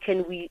ground?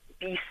 Can we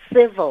be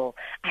civil?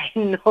 I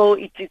know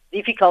it is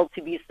difficult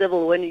to be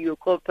civil when you're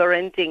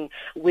co-parenting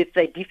with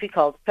a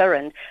difficult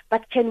parent,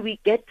 but can we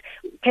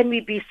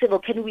be civil?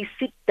 Can we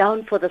sit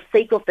down for the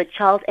sake of the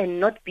child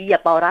and not be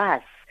about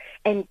us?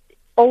 And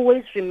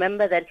always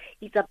remember that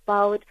it's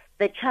about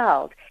the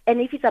child. And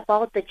if it's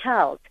about the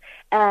child,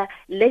 let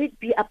it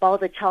be about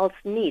the child's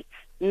needs.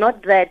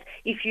 Not that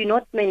if you're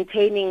not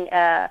maintaining,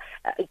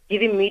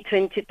 giving me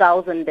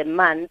 20,000 a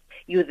month,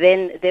 you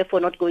then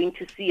therefore not going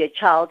to see a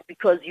child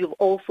because you've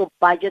also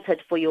budgeted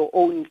for your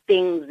own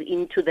things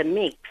into the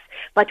mix.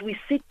 But we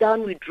sit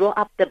down, we draw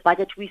up the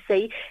budget, we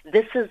say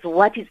this is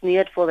what is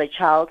needed for the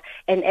child,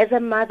 and as a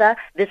mother,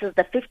 this is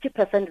the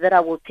 50% that I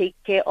will take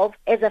care of.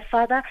 As a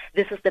father,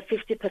 this is the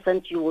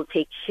 50% you will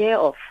take care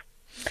of.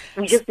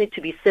 We just need to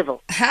be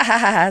civil.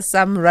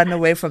 Some run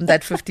away from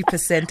that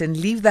 50% and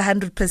leave the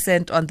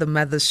 100% on the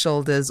mother's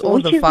shoulders or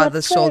the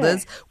father's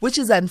shoulders, which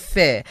is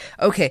unfair.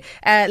 Okay,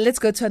 let's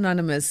go to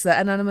Anonymous.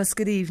 Anonymous,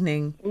 good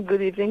evening.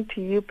 Good evening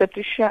to you,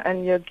 Patricia,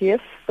 and your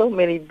guests. So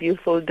many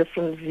beautiful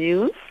different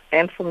views,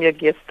 and from your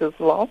guests as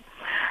well.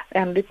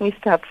 And let me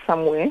start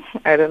somewhere.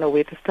 I don't know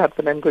where to start,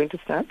 but I'm going to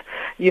start.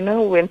 You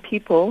know, when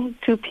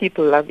two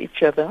people love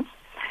each other,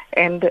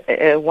 and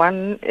the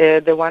one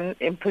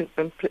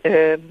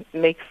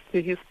makes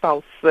his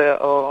spouse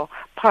or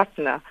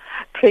partner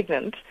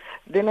pregnant,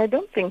 then I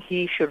don't think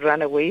he should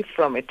run away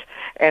from it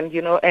and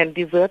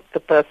desert the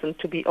person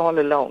to be all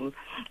alone.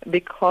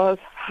 Because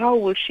how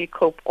will she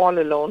cope all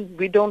alone?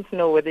 We don't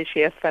know whether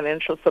she has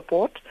financial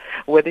support,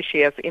 whether she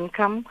has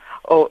income,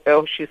 or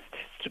she's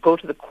to go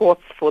to the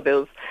courts for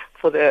the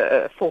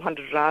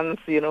 400 rands,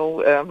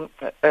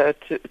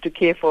 to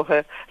care for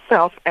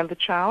herself and the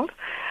child.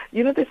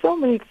 You know, there's so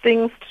many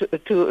things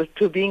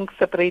to being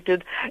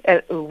separated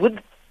with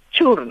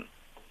children,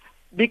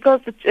 because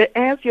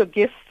as your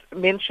guest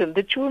mentioned,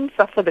 the children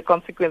suffer the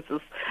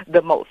consequences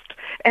the most.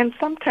 And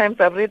sometimes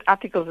I've read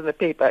articles in the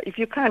paper, if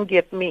you can't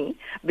get me,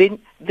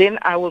 then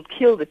I will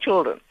kill the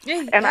children.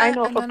 And I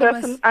know of a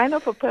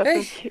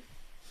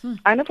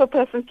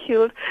person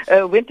killed,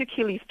 went to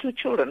kill his two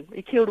children.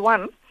 He killed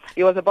one.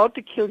 He was about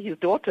to kill his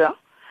daughter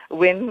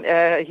when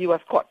he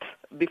was caught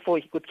before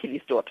he could kill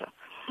his daughter.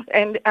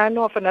 And I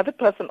know of another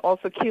person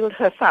also killed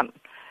her son.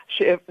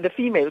 The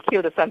female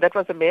killed her son. That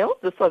was a male.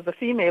 This was the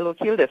female who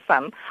killed her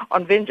son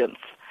on vengeance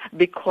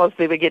because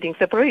they were getting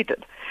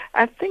separated.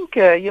 I think,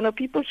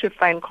 people should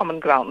find common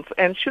grounds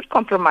and should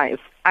compromise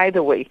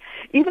either way.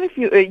 Even if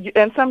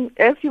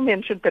as you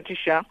mentioned,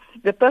 Patricia,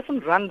 the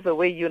person runs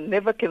away, you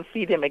never can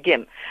see them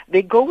again.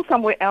 They go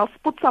somewhere else,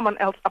 put someone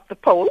else up the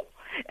pole,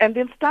 and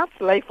then starts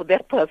life with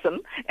that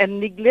person and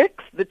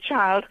neglects the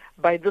child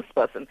by this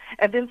person.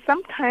 And then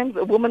sometimes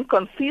a woman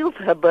conceals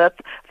her birth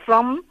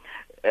from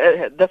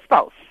the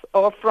spouse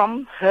or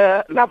from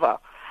her lover.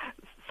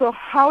 So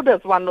how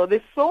does one know?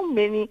 There's so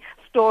many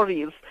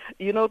stories,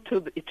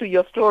 to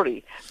your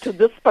story, to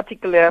this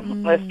particular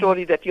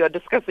story that you are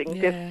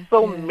discussing. There's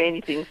so many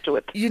things to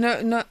it.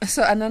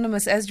 So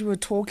Anonymous, as you were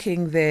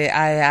talking there,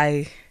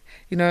 I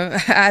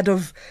out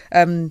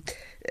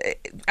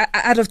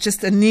of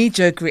just a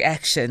knee-jerk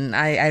reaction,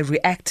 I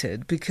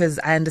reacted because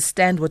I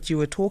understand what you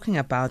were talking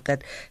about,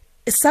 that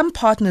some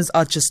partners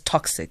are just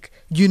toxic.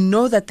 You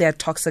know that they're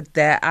toxic.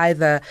 They're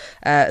either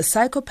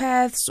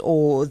psychopaths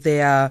or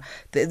they are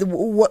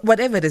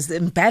whatever it is,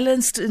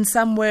 imbalanced in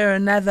some way or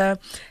another.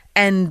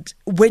 And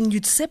when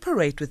you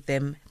separate with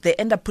them, they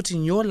end up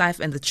putting your life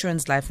and the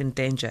children's life in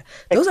danger.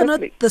 Those are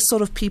not the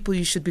sort of people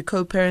you should be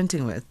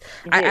co-parenting with.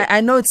 Yes.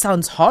 I know it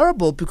sounds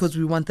horrible because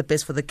we want the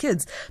best for the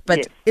kids,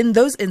 but in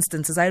those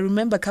instances, I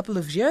remember a couple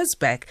of years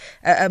back,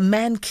 a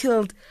man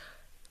killed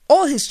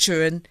all his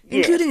children,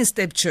 including his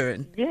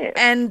stepchildren,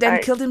 and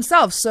then killed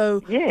himself.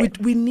 So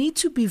we need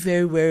to be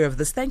very wary of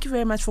this. Thank you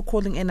very much for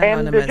calling in,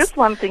 Anonymous. And just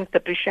one thing,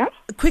 Patricia.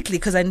 Quickly,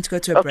 because I need to go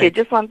to a break. Okay,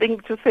 just one thing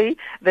to say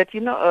that,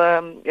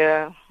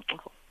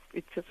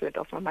 it just went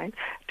off my mind,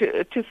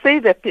 to say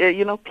that,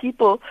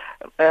 people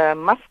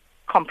must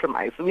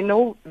compromise. We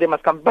know they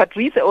must come. But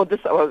this I was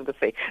going to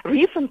say.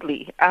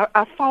 Recently,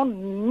 I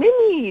found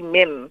many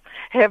men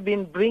have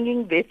been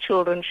bringing their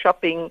children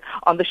shopping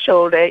on the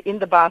shoulder, in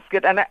the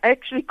basket, and I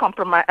actually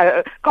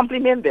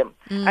compliment them.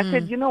 I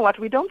said, you know what,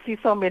 we don't see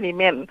so many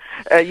men,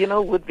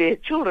 with their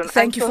children.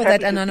 Thank you for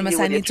that, Anonymous.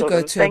 I need to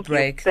go to a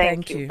break.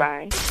 Thank you.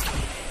 Bye.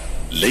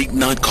 Late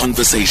Night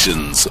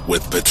Conversations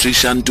with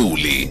Patricia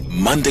Nduli,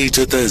 Monday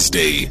to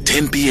Thursday,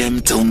 10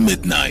 p.m. till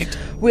midnight.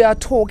 We are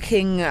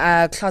talking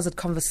closet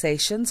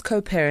conversations,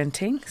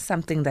 co-parenting,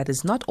 something that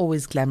is not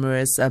always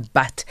glamorous,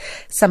 but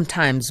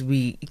sometimes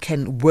we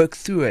can work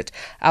through it.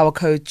 Our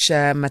coach,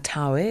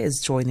 Mathawe,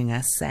 is joining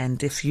us,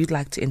 and if you'd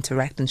like to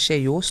interact and share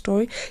your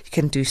story, you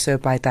can do so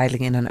by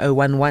dialing in on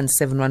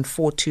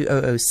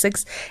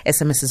 011-714-2006.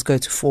 SMSs go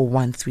to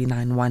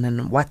 41391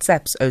 and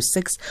WhatsApp's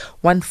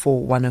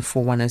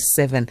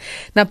 0614104107.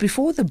 Now,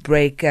 before the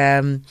break,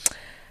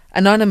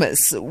 Anonymous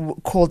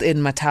called in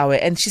Mathawe,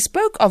 and she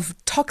spoke of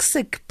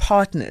toxic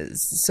partners.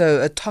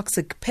 So a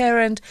toxic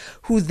parent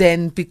who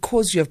then,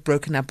 because you have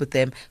broken up with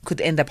them,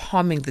 could end up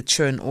harming the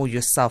children or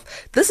yourself.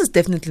 This is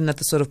definitely not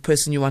the sort of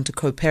person you want to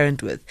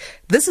co-parent with.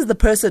 This is the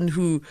person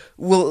who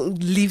will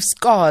leave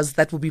scars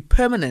that will be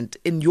permanent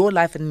in your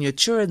life and in your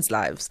children's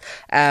lives.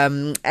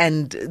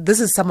 And this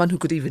is someone who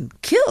could even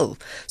kill.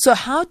 So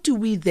how do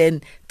we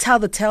then tell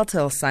the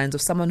telltale signs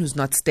of someone who's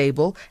not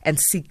stable and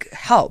seek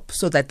help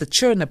so that the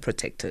children are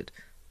protected?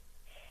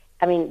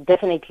 I mean,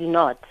 definitely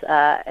not.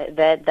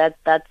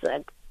 That's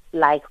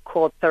like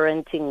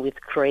co-parenting with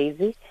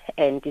crazy,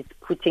 and it's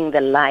putting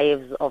the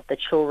lives of the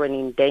children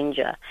in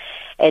danger.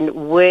 And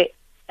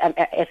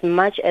as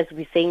much as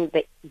we're saying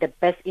that the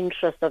best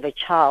interests of a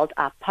child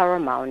are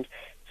paramount,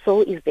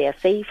 so is their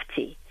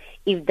safety.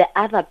 If the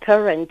other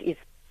parent is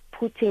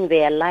putting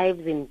their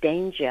lives in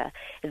danger,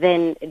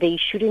 then they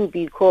shouldn't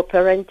be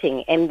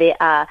co-parenting. And they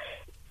are,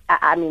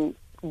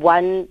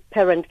 one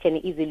parent can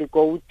easily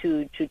go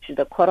to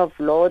the court of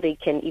law. They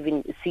can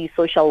even see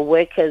social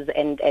workers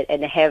and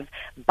have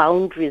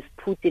boundaries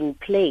put in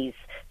place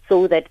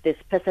so that this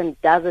person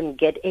doesn't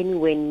get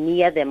anywhere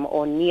near them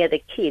or near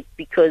the kids,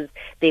 because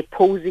they're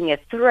posing a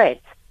threat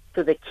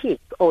to the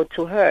kids or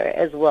to her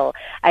as well.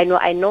 I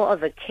know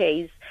of a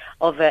case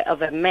of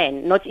a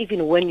man, not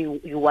even when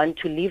you want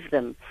to leave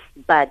them,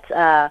 but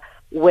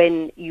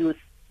when you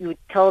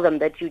tell them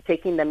that you're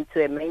taking them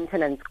to a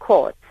maintenance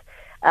court.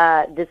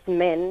 This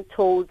man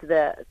told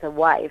the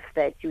wife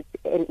that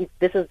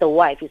this is the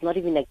wife, he's not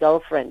even a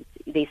girlfriend.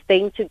 They're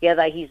staying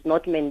together, he's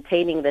not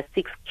maintaining the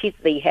 6 kids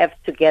they have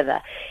together,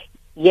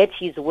 yet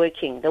he's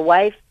working. The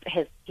wife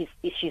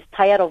she's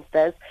tired of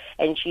this,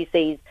 and she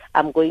says,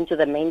 I'm going to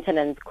the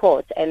maintenance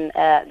court. And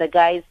the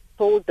guy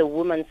told the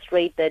woman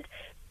straight that,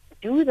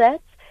 do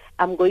that,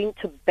 I'm going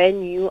to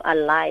burn you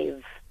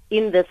alive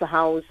in this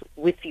house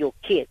with your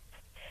kids.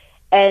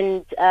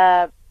 And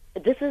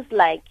this is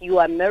like you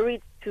are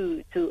married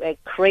to a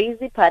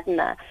crazy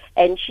partner,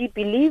 and she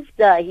believed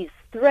his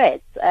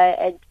threats,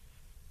 and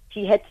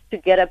she had to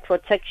get a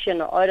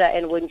protection order.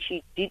 And when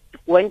she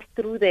went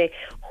through the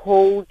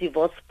whole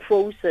divorce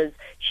process,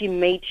 she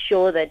made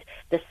sure that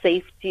the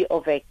safety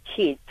of her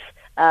kids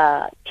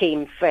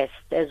came first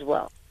as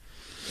well.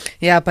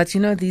 Yeah, but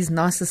these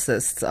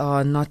narcissists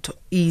are not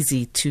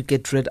easy to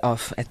get rid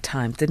of at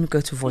times. Didn't go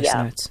to voice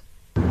notes.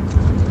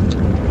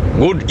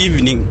 Good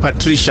evening,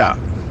 Patricia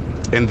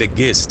and the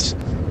guest.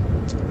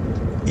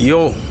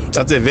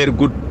 That's a very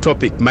good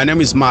topic. My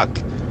name is Mark.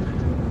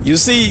 You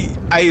see,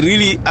 I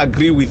really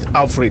agree with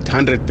Alfred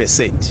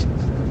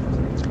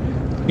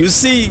 100%. You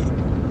see,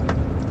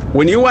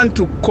 when you want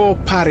to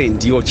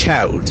co-parent your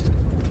child,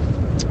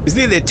 you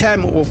see the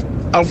time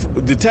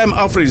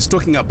Alfred is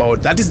talking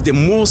about, that is the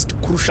most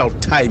crucial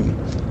time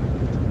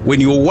when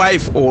your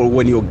wife or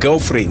when your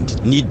girlfriend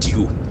needs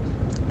you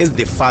as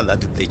the father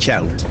to the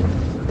child.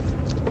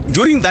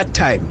 During that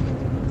time,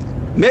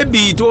 maybe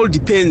it all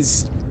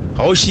depends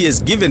how she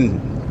has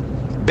given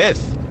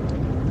birth,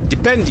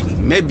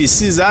 depending, maybe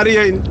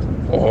cesarean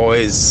or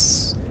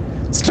is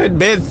straight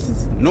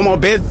birth, normal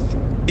birth,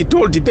 it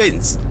all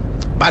depends.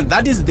 But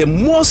that is the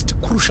most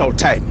crucial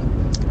time,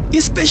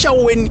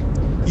 especially when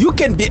you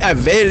can be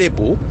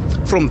available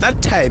from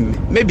that time,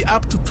 maybe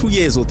up to 2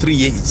 years or 3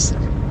 years.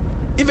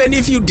 Even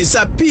if you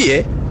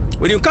disappear,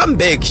 when you come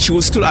back, she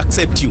will still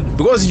accept you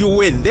because you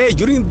were there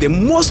during the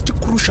most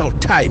crucial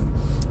time.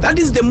 That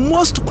is the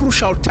most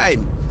crucial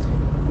time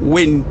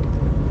when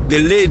the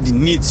lady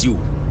needs you,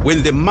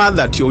 when the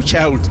mother to your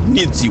child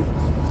needs you.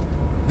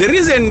 The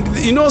reason,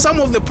 some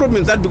of the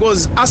problems that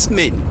because us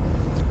men,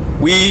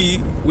 we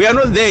are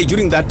not there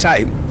during that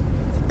time.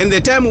 And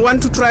the time we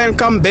want to try and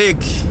come back,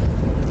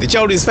 the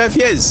child is 5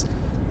 years.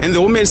 And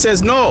the woman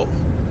says, no,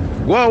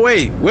 go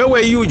away. Where were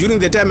you during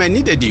the time I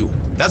needed you?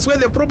 That's where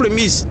the problem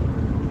is.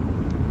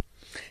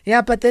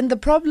 Yeah, but then the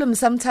problem,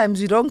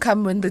 sometimes you don't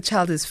come when the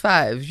child is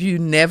 5. You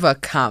never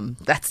come.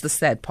 That's the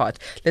sad part.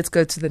 Let's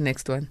go to the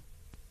next one.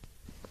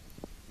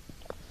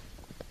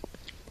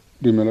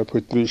 Dumela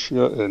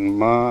Patricia and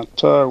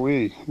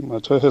Mathawe.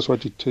 Mathawe has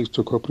what it takes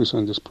to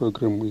co-present this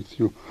program with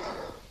you.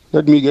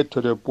 Let me get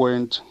to the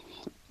point.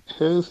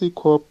 Healthy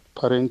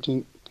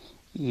co-parenting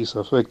is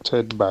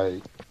affected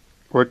by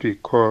what we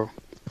call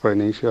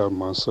financial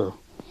muscle.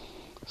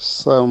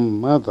 Some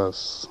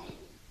mothers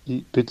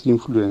bit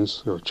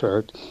influence your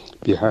child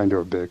behind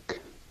your back.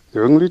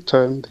 The only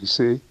time they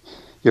say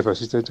you've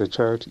assisted a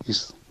child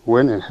is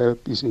when a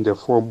help is in the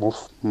form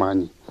of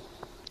money.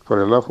 For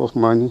the love of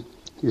money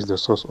is the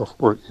source of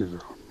all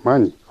evil.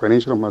 Money,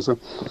 financial muscle,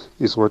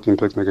 is what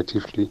impacts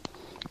negatively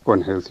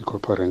on healthy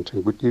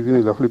co-parenting. Good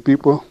evening, lovely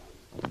people.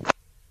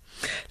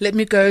 Let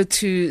me go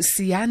to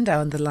Sianda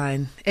on the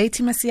line.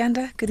 Tima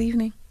Sianda, good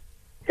evening.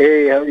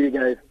 Hey, how are you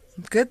guys?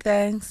 Good,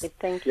 thanks. Good,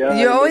 thank you.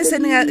 You're always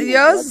sending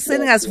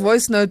us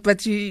voice note,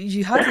 but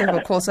you hardly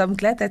ever call, so I'm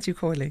glad that you're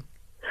calling.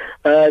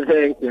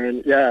 Thanks,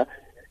 man. Yeah.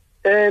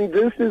 And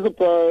this is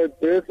about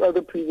this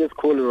other previous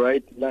caller,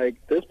 right? Like,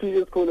 this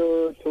previous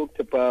caller talked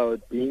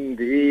about being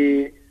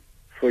there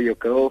for your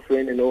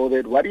girlfriend and all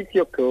that. What if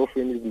your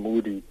girlfriend is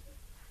moody?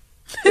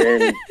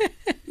 And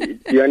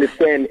you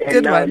understand? And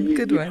good now one,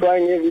 you're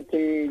trying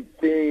everything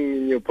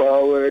in your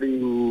power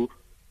to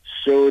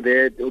show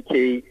that,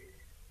 okay,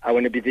 I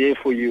want to be there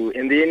for you.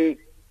 And then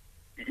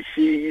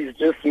she is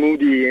just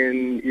moody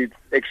and it's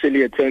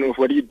actually a turn off.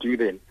 What do you do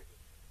then?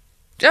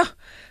 Oh,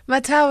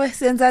 Mathawe,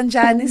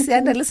 Senzanjani,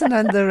 Sianda, listen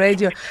on the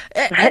radio.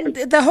 And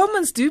the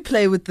hormones do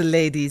play with the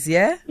ladies,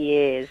 yeah?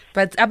 Yes.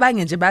 But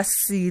abange nje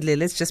basile,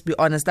 let's just be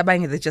honest,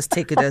 abange they just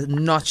take it a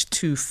notch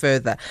too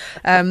further.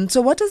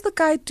 So what does the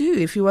guy do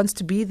if he wants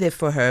to be there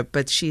for her,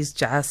 but she's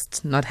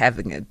just not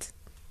having it?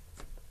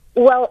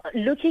 Well,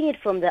 looking at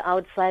it from the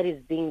outside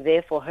is being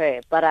there for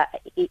her, but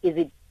is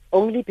it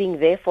only being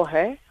there for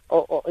her,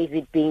 or is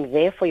it being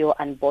there for your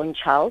unborn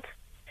child?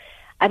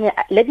 I mean,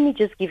 let me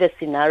just give a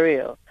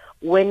scenario.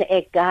 When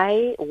a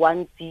guy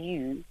wants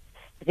you,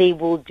 they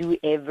will do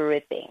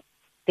everything.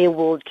 They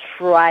will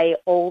try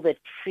all the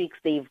tricks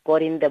they've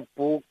got in the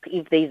book.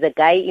 If there's a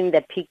guy in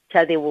the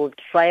picture, they will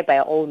try by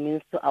all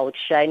means to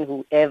outshine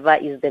whoever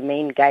is the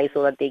main guy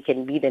so that they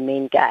can be the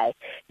main guy,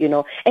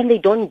 and they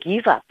don't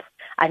give up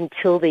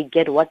until they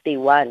get what they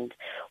want.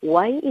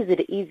 Why is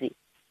it easy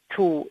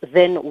to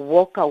then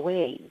walk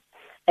away?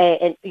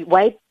 And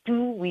why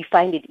do we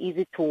find it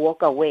easy to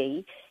walk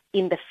away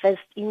in the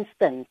first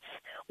instance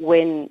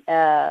when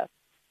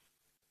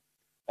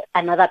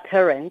another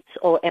parent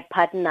or a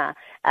partner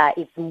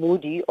is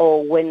moody,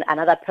 or when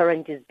another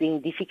parent is being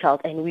difficult,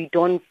 and we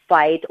don't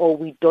fight or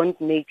we don't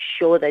make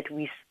sure that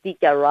we stick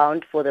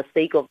around for the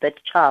sake of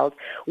that child,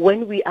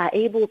 when we are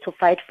able to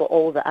fight for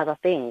all the other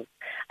things?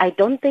 I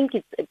don't think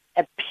it's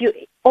a pure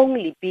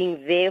only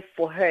being there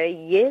for her.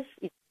 Yes,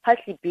 it's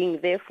partly being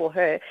there for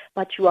her,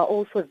 but you are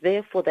also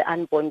there for the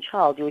unborn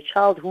child, your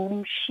child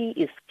whom she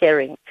is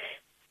carrying.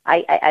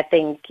 I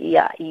think,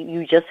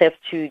 you just have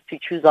to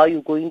choose how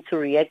you're going to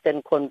react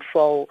and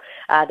control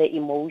the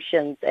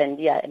emotions and,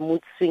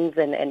 mood swings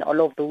and all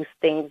of those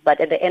things.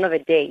 But at the end of the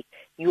day,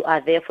 you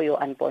are there for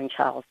your unborn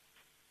child.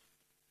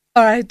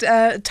 All right,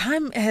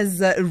 time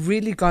has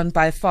really gone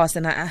by fast,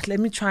 and let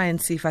me try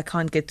and see if I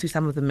can't get to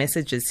some of the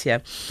messages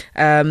here.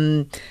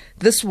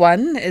 This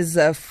one is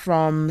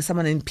from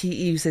someone in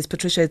PE who says,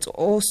 Patricia, I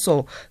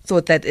also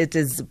thought that it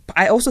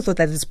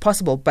is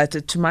possible,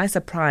 but to my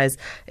surprise,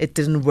 it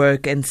didn't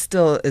work and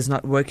still is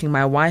not working.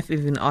 My wife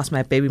even asked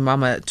my baby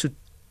mama to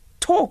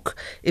talk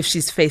if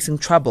she's facing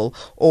trouble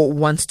or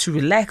wants to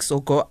relax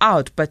or go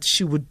out, but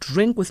she would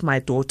drink with my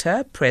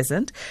daughter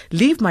present,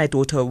 leave my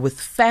daughter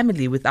with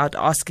family without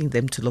asking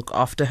them to look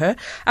after her,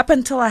 up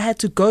until I had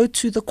to go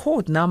to the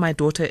court. Now my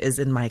daughter is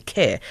in my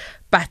care.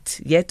 But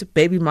yet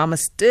baby mama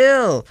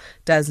still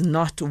does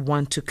not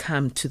want to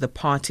come to the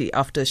party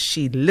after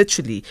she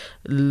literally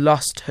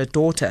lost her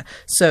daughter.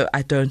 So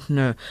I don't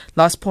know.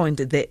 Last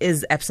point, there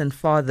is absent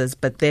fathers,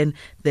 but then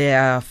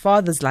there are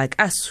fathers like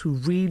us who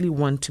really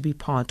want to be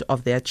part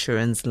of their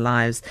children's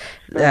lives.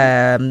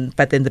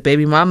 But then the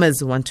baby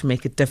mamas want to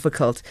make it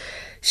difficult.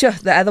 Sure,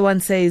 the other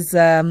one says,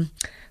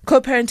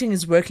 co-parenting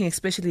is working,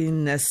 especially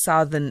in the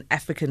Southern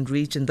African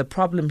region. The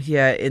problem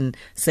here in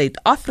South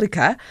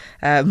Africa,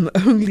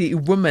 only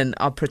women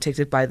are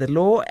protected by the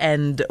law,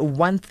 and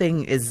one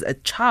thing is a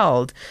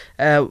child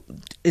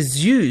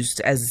is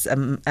used as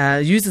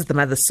uses the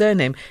mother's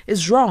surname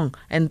is wrong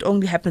and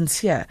only happens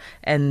here,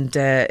 and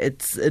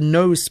it's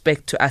no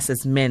respect to us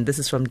as men. This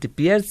is from De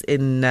Beers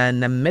in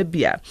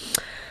Namibia.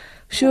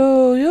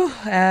 Sure,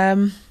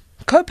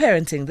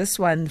 Co-parenting, this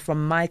one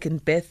from Mike in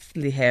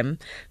Bethlehem,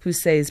 who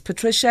says,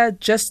 Patricia,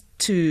 just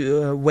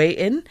to weigh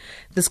in,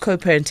 this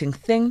co-parenting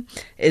thing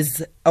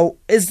is a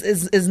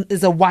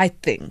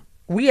white thing.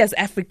 We as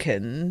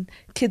African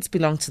kids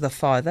belong to the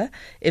father.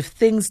 If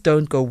things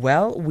don't go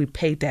well, we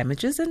pay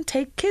damages and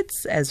take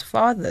kids as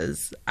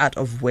fathers out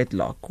of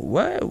wedlock.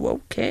 Whoa,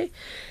 okay.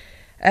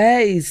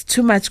 It's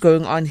too much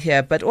going on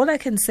here, but all I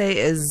can say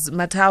is,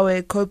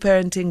 Mathawe,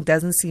 co-parenting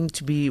doesn't seem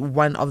to be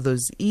one of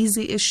those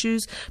easy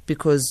issues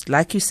because,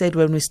 like you said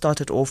when we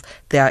started off,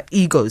 there are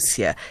egos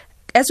here.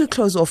 As we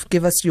close off,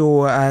 give us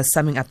your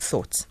summing up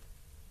thoughts.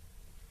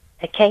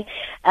 Okay.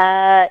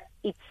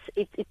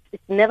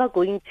 It's never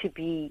going to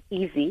be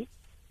easy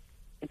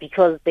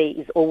because there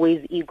is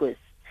always egos.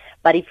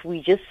 But if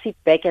we just sit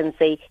back and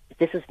say,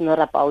 this is not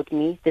about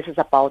me, this is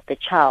about the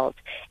child,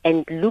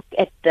 and look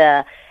at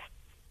the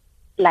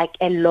like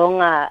a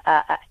longer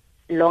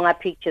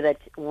picture, that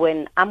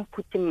when I'm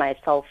putting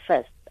myself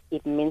first,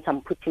 it means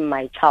I'm putting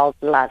my child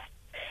last.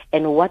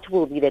 And what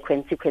will be the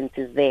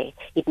consequences there?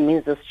 It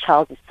means this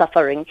child is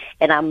suffering,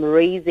 and I'm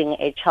raising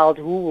a child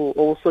who will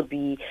also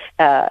be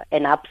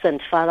an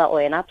absent father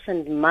or an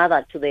absent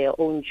mother to their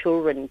own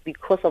children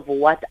because of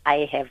what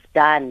I have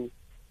done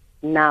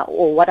now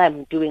or what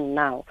I'm doing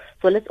now.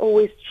 So let's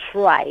always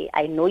try.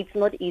 I know it's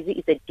not easy.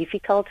 It's a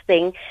difficult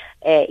thing.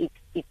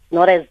 It's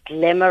not as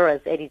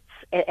glamorous as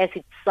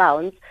it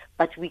sounds,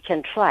 but we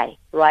can try,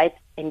 right,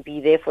 and be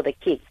there for the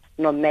kids,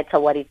 no matter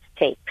what it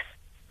takes.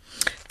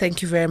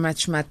 Thank you very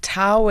much,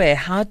 Mathawe.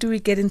 How do we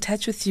get in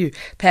touch with you?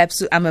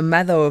 Perhaps I'm a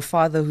mother or a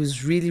father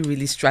who's really,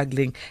 really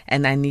struggling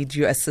and I need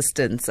your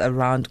assistance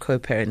around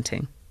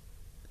co-parenting.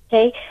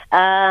 Okay,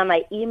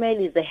 my email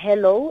is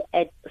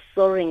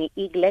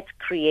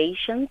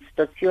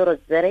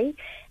hello@soaringeagletcreations.co.za.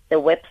 The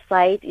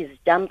website is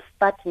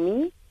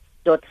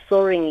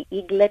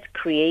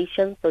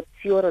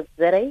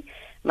jumpstartme.soaringeagletcreations.co.za.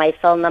 My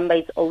cell number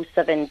is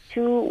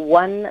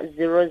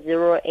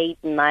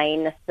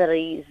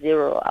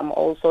 072-1008930. I'm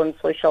also on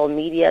social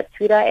media,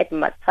 Twitter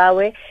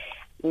 @Mathawe,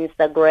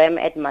 Instagram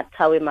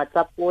 @Mathawe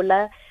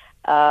Matsapola,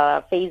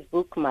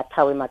 Facebook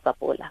Mathawe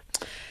Matsapola.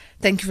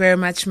 Thank you very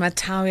much,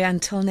 Mathawe.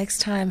 Until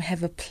next time,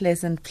 have a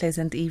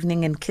pleasant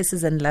evening and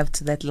kisses and love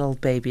to that little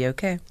baby,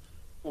 okay?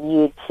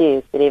 You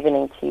too. Good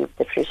evening to you,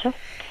 Patricia.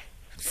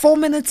 4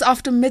 minutes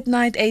after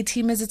midnight,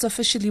 18 minutes. It's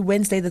officially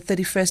Wednesday, the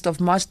 31st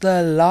of March,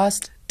 the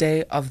last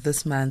day of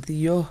this month.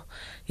 We are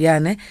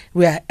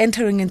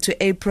entering into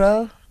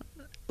April.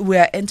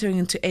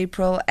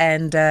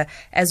 And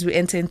as we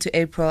enter into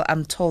April,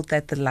 I'm told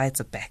that the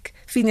lights are back.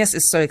 Phineas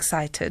is so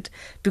excited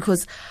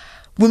because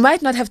we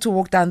might not have to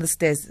walk down the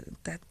stairs.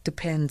 That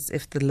depends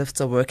if the lifts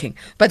are working.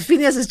 But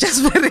Phineas is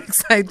just very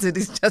excited.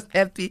 He's just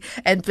happy.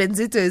 And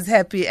Benzito is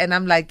happy. And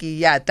I'm like,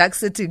 yeah, Duck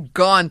City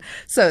gone.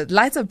 So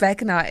lights are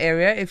back in our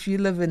area. If you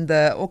live in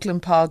the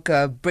Auckland Park,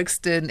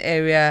 Brixton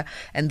area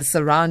and the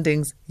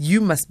surroundings, you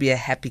must be a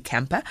happy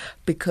camper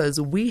because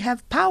we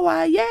have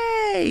power.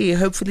 Yay!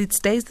 Hopefully it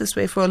stays this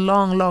way for a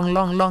long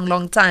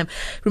time.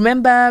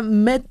 Remember,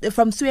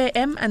 from 3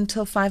 a.m.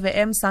 until 5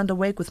 a.m., Sound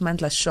Awake with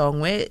Mandla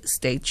Shongwe.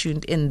 Stay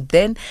tuned in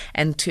then.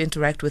 And to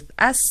interact with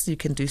us, you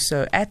can do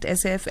so at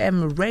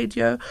SAFM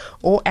Radio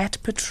or at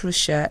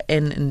Patricia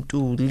N.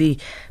 Nduli.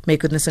 May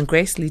goodness and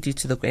grace lead you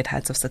to the great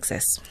heights of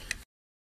success.